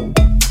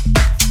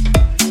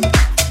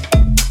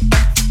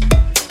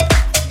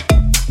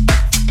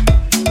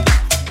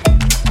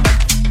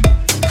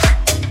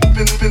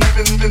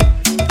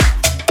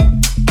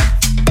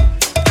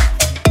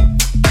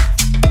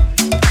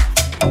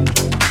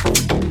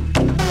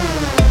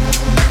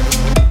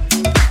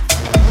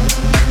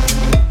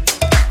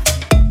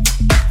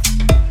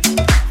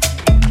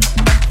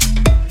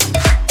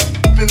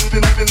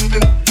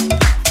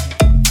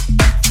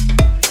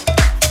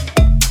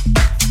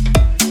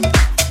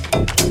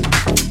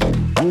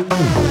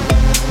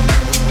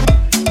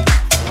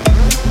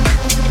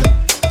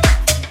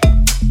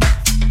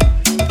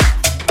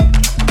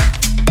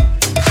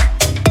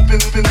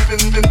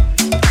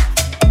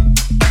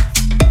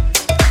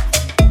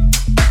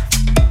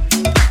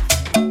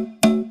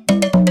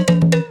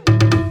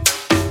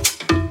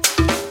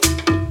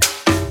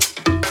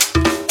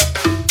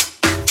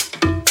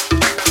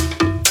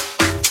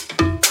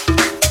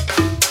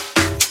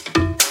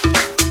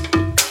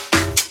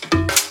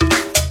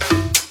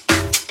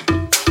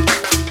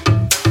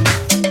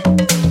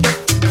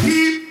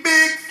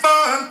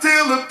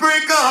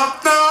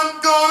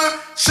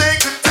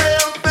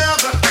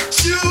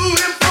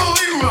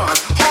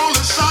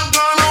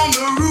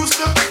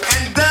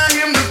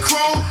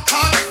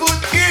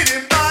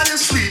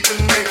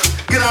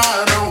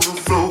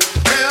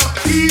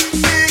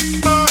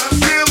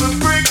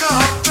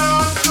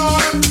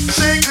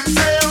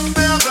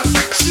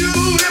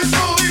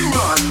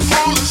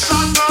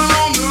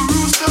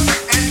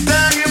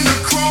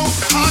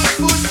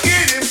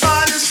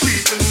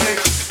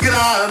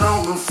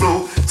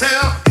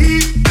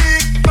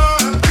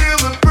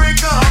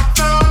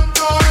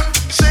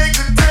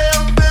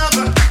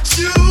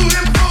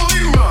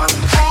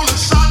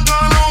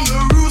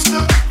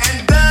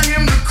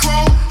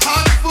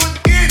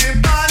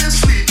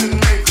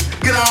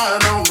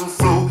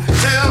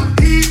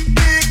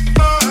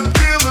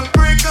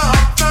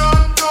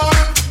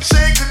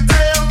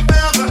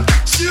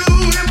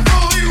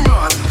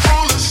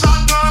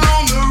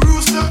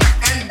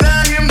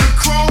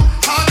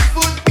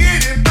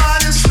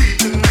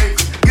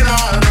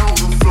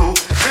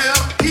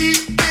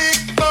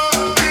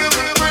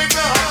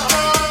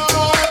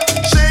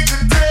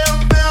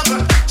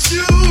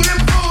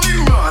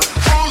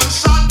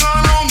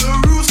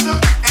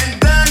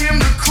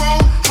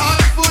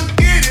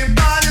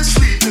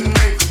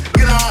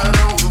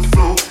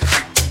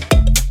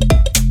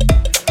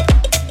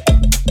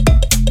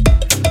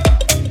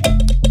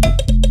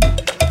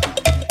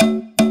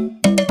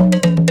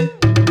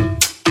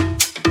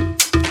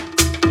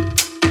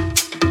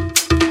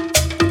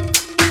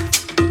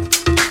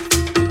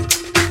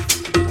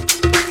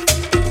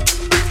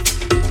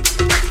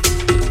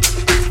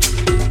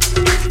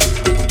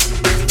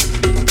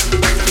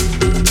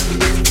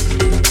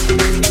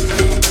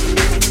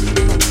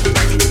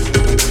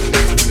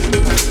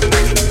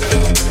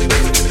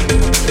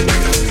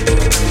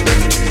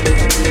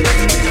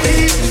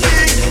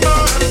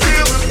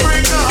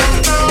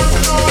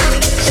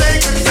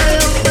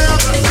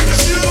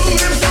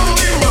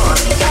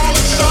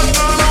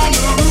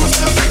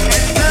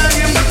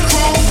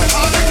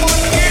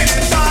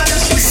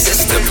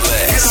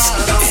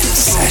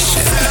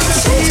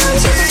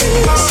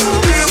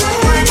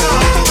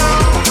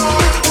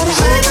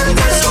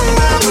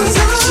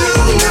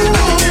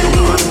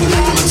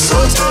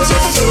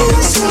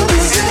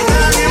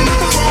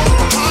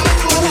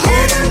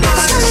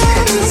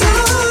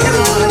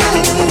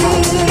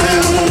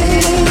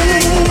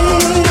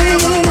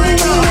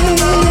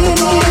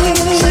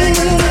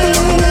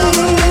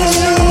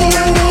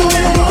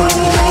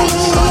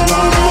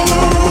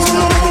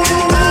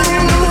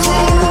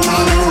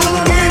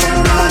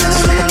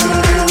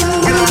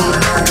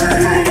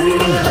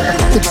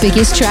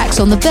 biggest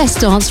tracks on the best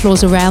dance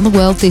floors around the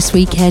world this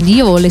weekend.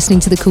 You're listening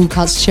to the Cool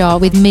Cuts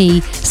chart with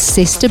me,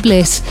 Sister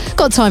Bliss.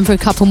 Got time for a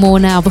couple more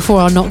now before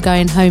our Not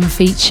Going Home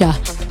feature.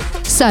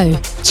 So,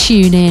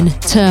 tune in,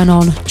 turn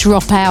on,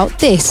 drop out.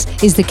 This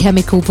is the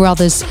Chemical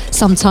Brothers.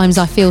 Sometimes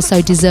I Feel So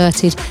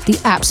Deserted,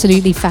 the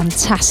absolutely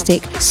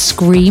fantastic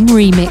Scream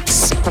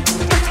remix.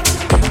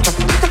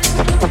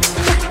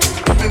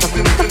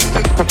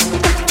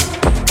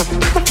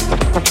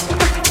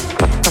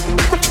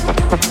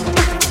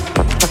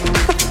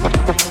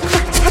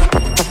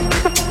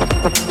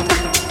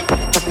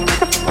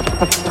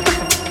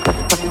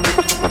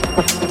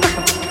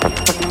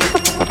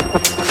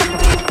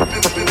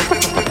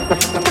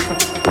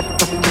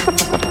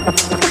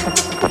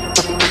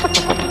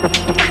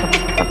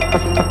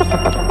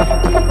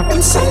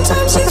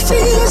 Sometimes you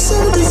feel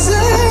so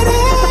deserted,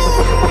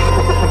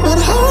 but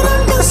hold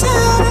on, 'cause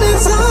help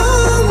is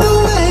on the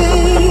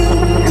way.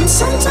 And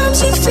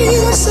sometimes you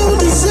feel so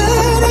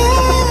deserted,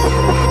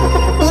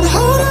 but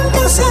hold on,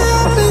 'cause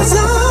help is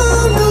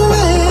on the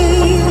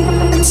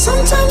way. And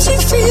sometimes you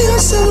feel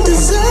so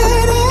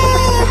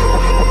deserted,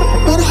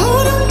 but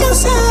hold on,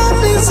 'cause help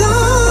is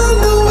on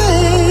the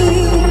way.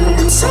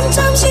 And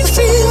sometimes you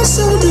feel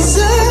so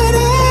deserted,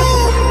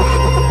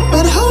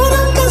 but hold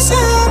on, 'cause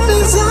help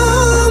is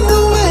on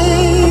the way.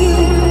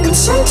 And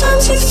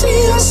sometimes you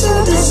feel so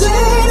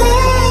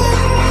deserted,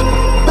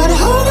 but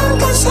hold on,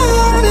 'cause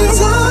help is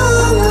on the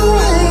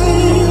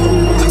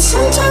way. And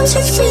sometimes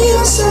you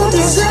feel so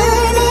deserted,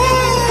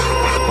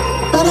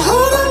 but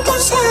hold on,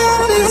 'cause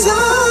help is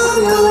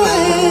on the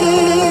way.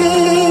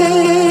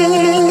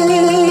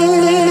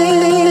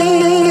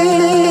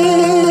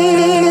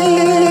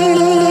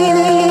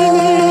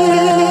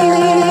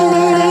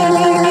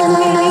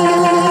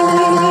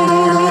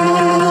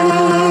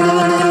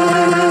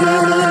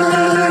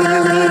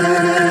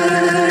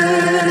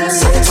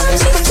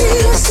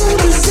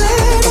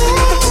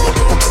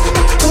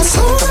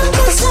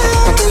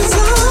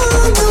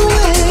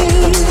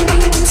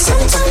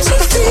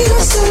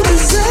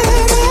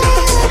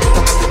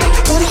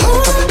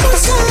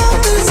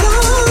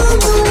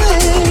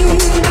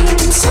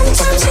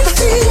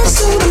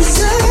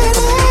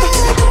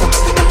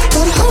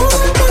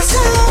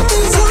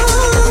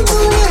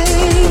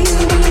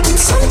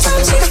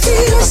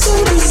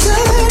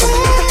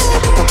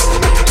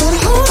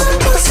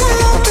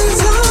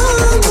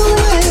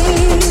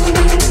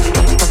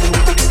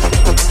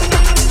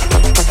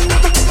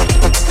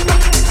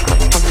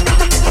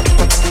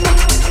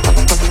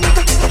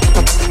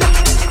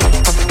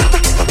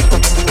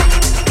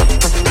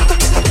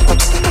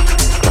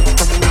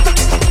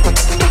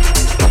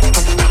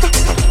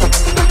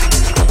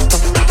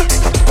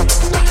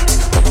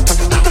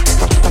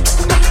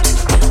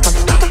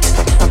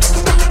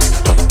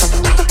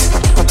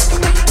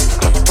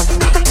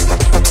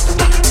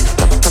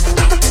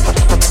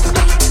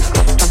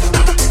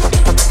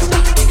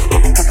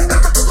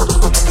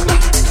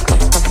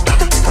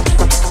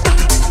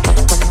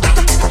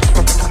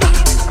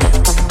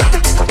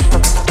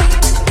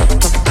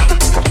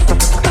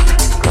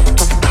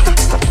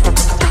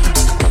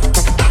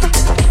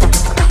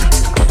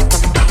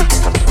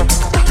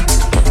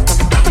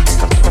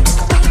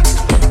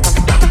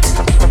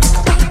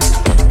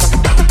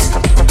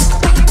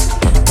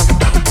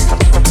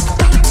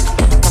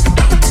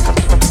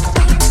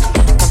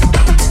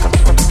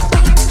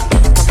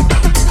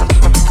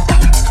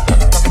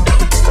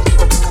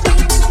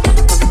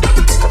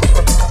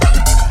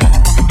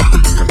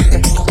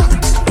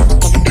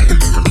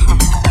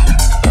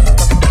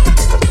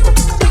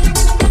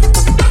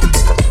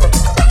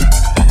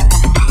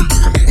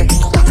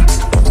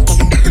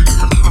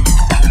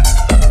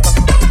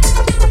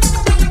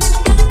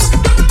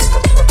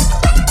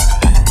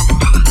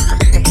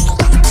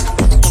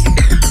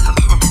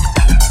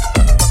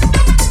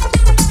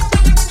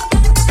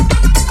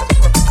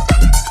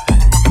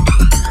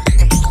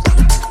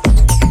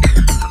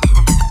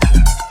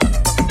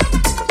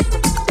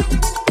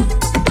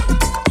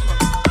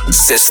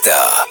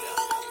 Sister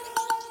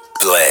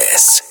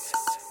Bliss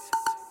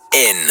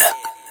in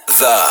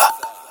the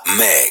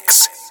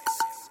mix.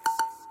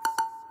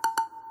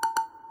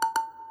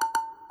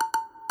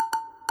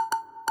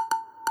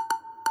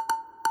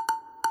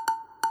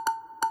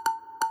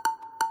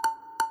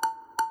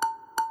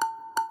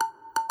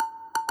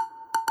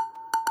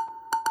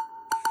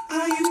 I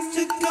used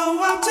to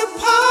go out to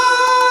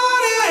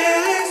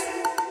parties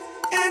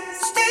and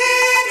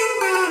stand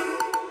around,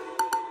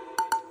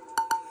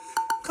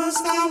 'cause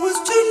I was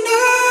too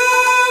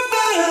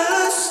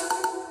nervous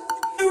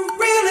to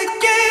really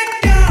get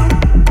down.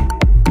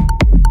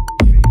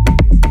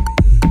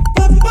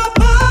 But my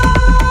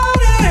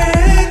body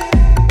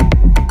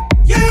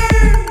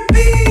yearned to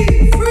be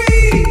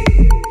free.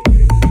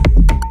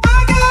 I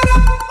got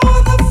up on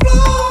the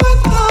floor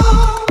and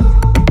thought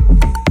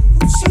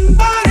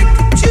somebody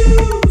could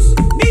choose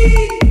me.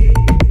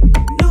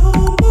 No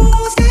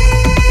more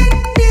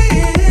standing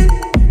there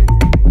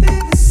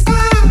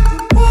beside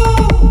the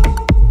wall.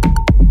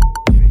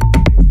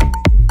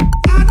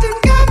 I done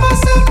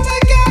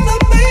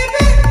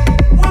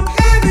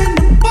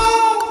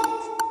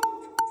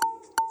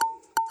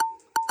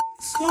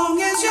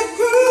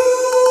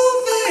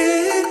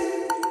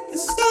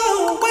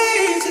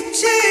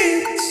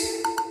chance.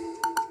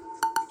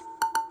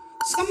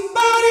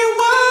 Somebody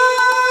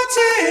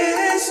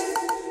watches.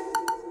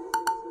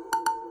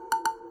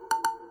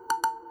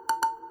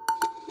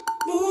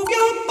 Move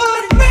your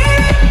body,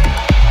 man.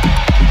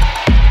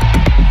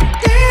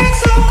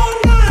 Dance all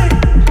night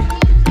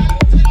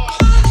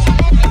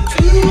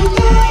to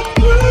the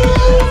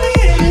groove.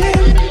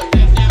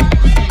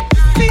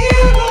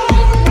 Feel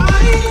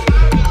alright.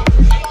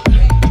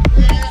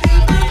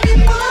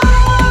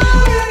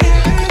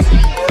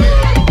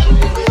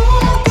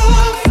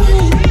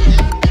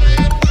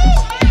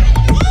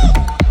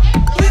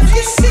 If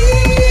you see,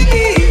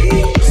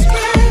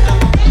 smile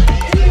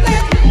and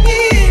let me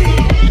in.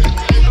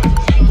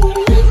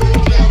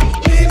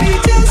 Baby,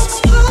 just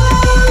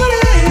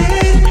party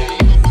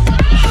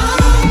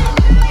all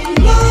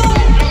alone.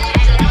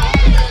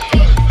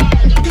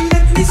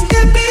 Let me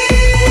step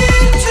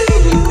into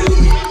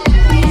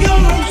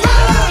your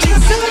erotic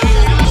zone.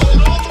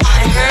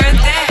 I heard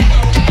that.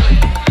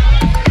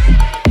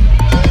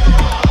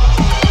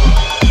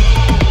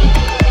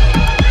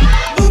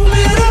 Move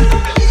it up,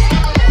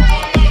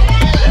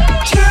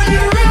 turn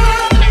it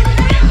around,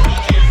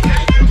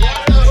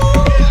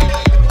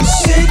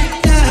 shake it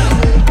down.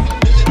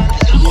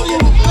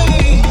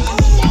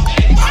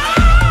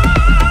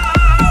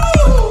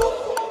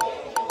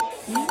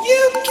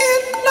 You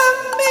can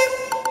love me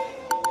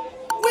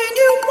when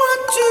you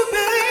want to,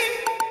 babe.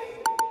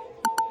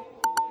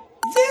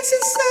 This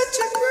is such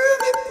a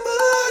groovy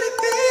party,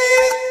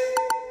 babe.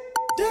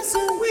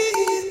 Dancing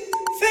with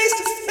face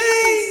to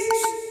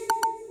face.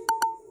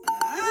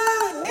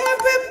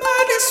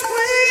 Everybody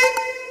swing.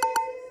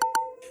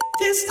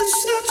 This is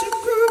such a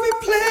groovy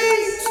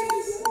place.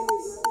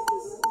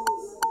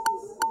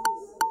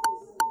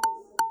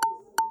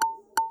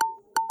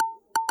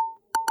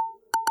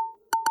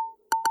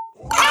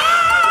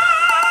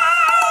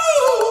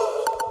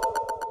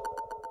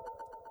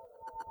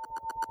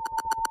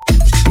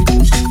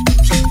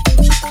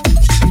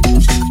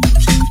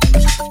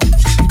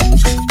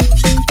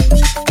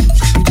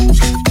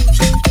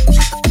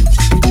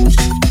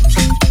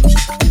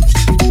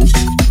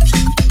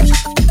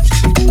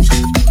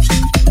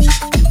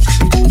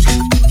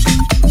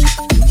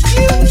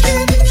 You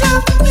can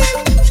love me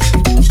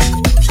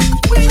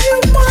when you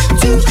want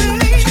to,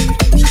 babe.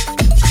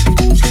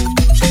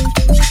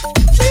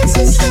 This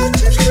is such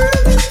a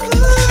groovy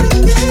party,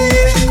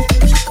 babe.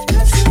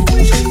 Dancing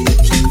with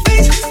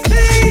face to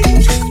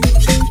face.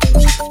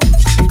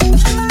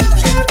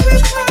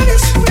 Everybody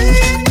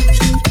swing.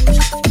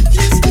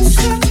 This is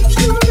such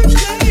a groovy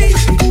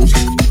place.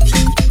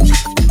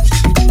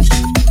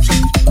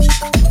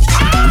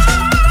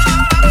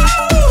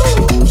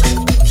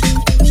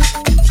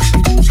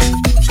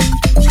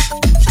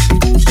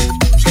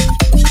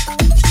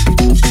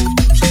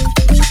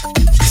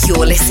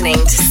 You're listening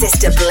to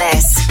Sister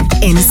Bliss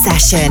in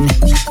session.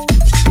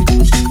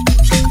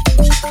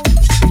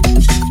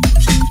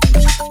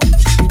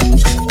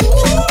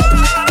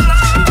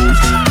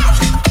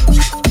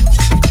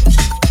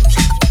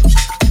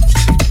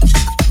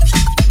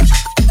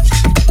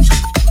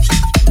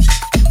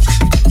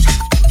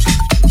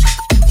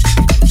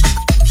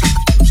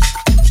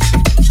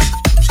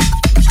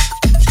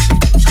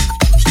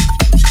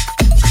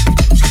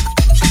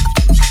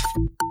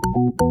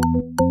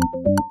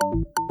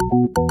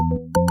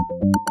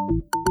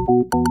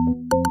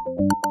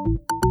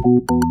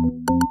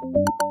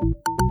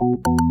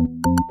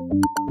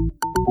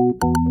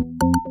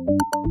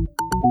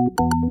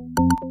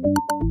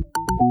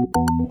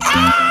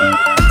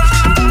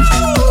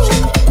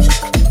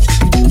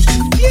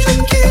 You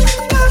can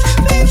love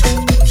me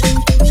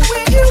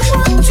when you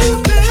want to,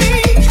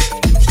 babe.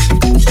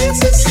 This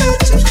is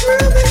such a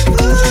groovy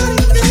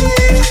party,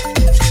 babe.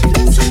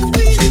 Dancing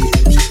with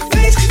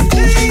face to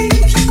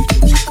face.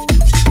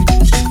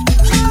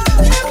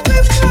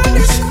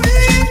 Everybody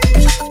swing.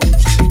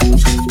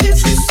 This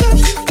is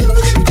such a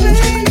groovy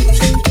place.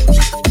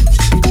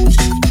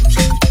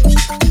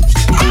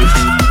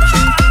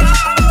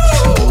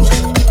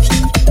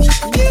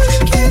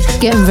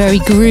 Getting very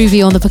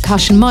groovy on the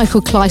percussion,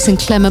 Michael Kleiss and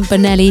Clement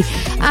Bonelli,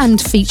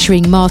 and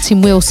featuring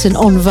Martin Wilson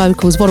on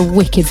vocals. What a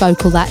wicked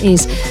vocal that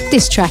is.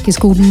 This track is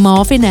called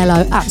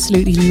Marvinello.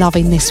 Absolutely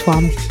loving this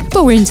one.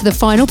 But we're into the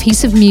final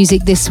piece of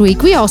music this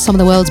week. We asked some of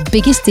the world's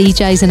biggest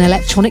DJs and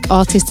electronic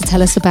artists to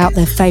tell us about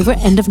their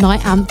favourite end of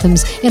night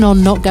anthems in our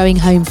Not Going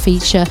Home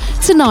feature.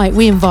 Tonight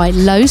we invite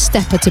Low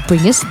Stepper to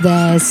bring us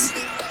theirs.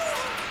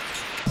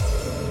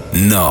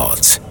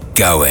 Not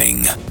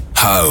Going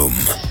Home.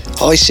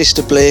 Hi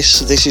Sister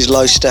Bliss, this is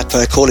Low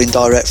Stepper calling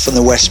direct from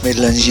the West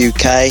Midlands,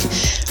 UK.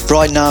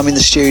 Right now I'm in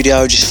the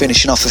studio just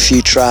finishing off a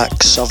few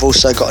tracks. I've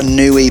also got a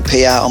new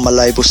EP out on my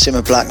label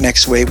Simmer Black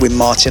next week with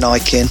Martin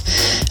Ikin.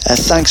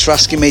 Thanks for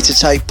asking me to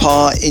take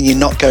part in your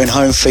Not Going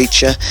Home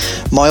feature.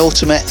 My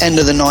ultimate end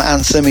of the night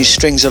anthem is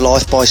Strings of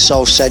Life by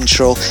Soul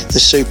Central, the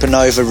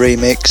Supernova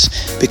remix,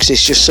 because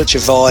it's just such a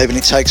vibe and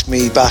it takes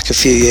me back a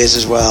few years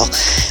as well.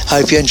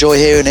 Hope you enjoy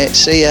hearing it.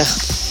 See ya.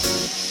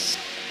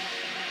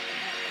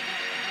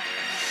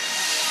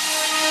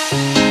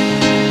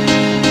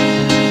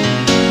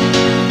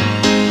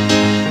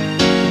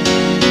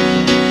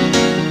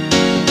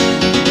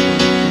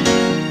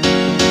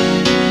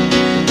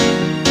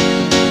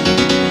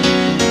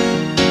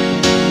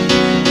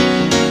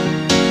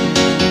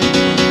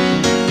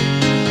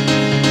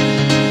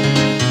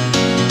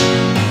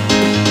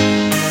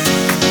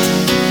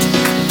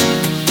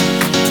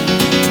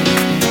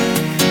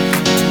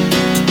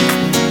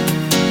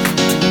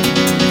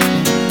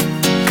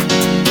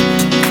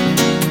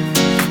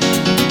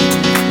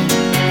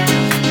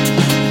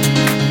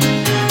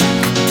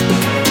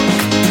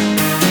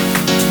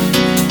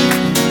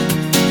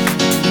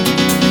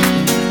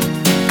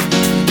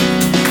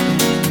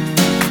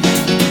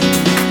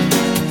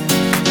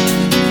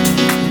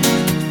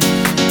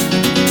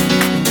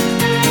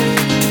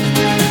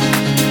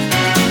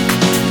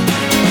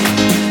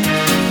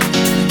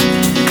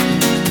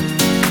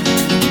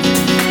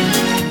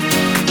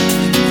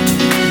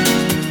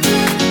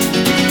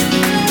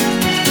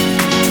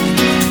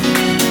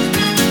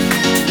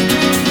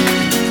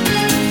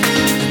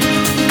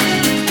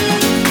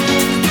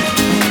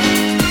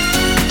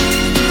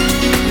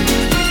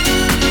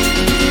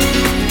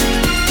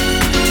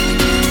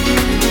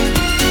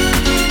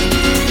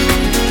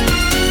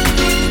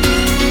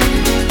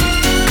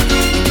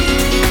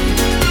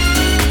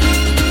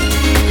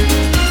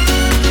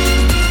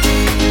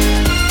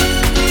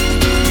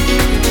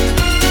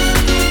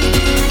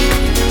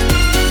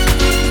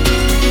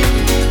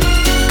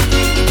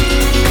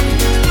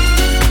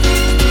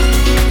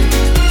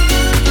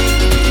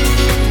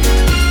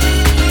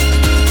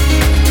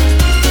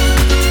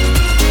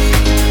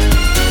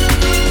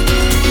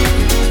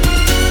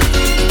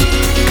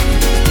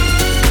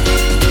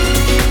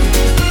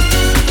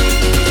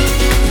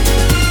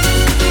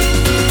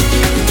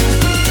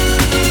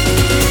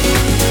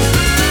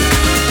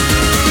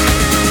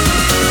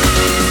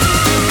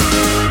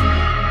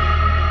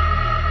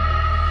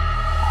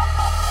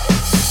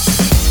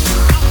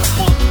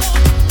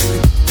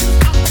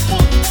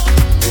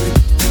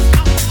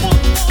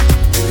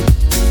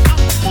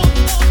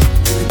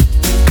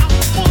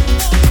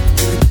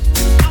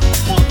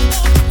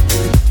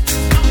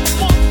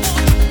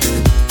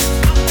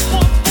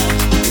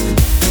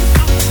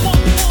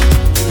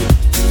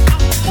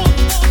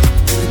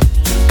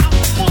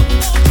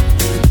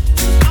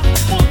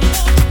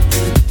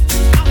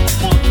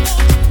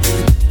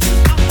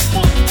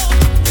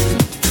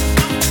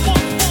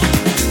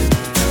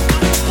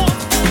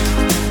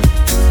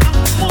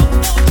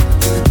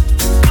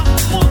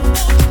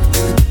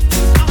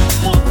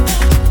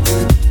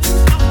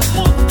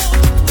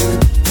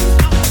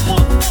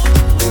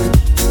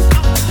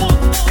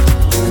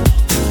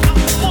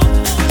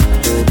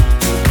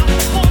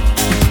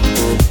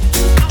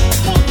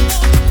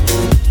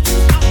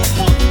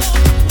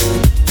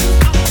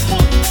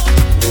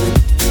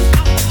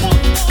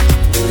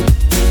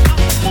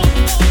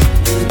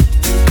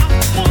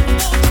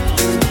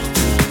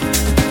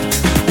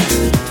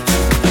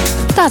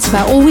 That's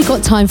about all we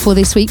got time for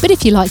this week, but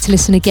if you'd like to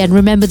listen again,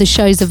 remember the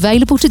show's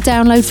available to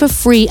download for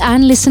free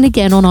and listen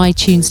again on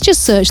iTunes.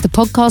 Just search the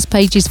podcast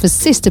pages for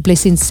Sister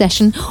Bliss in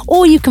Session,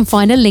 or you can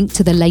find a link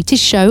to the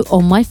latest show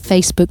on my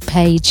Facebook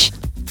page.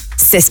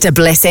 Sister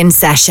Bliss in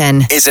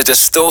Session is a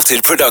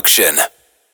Distorted production.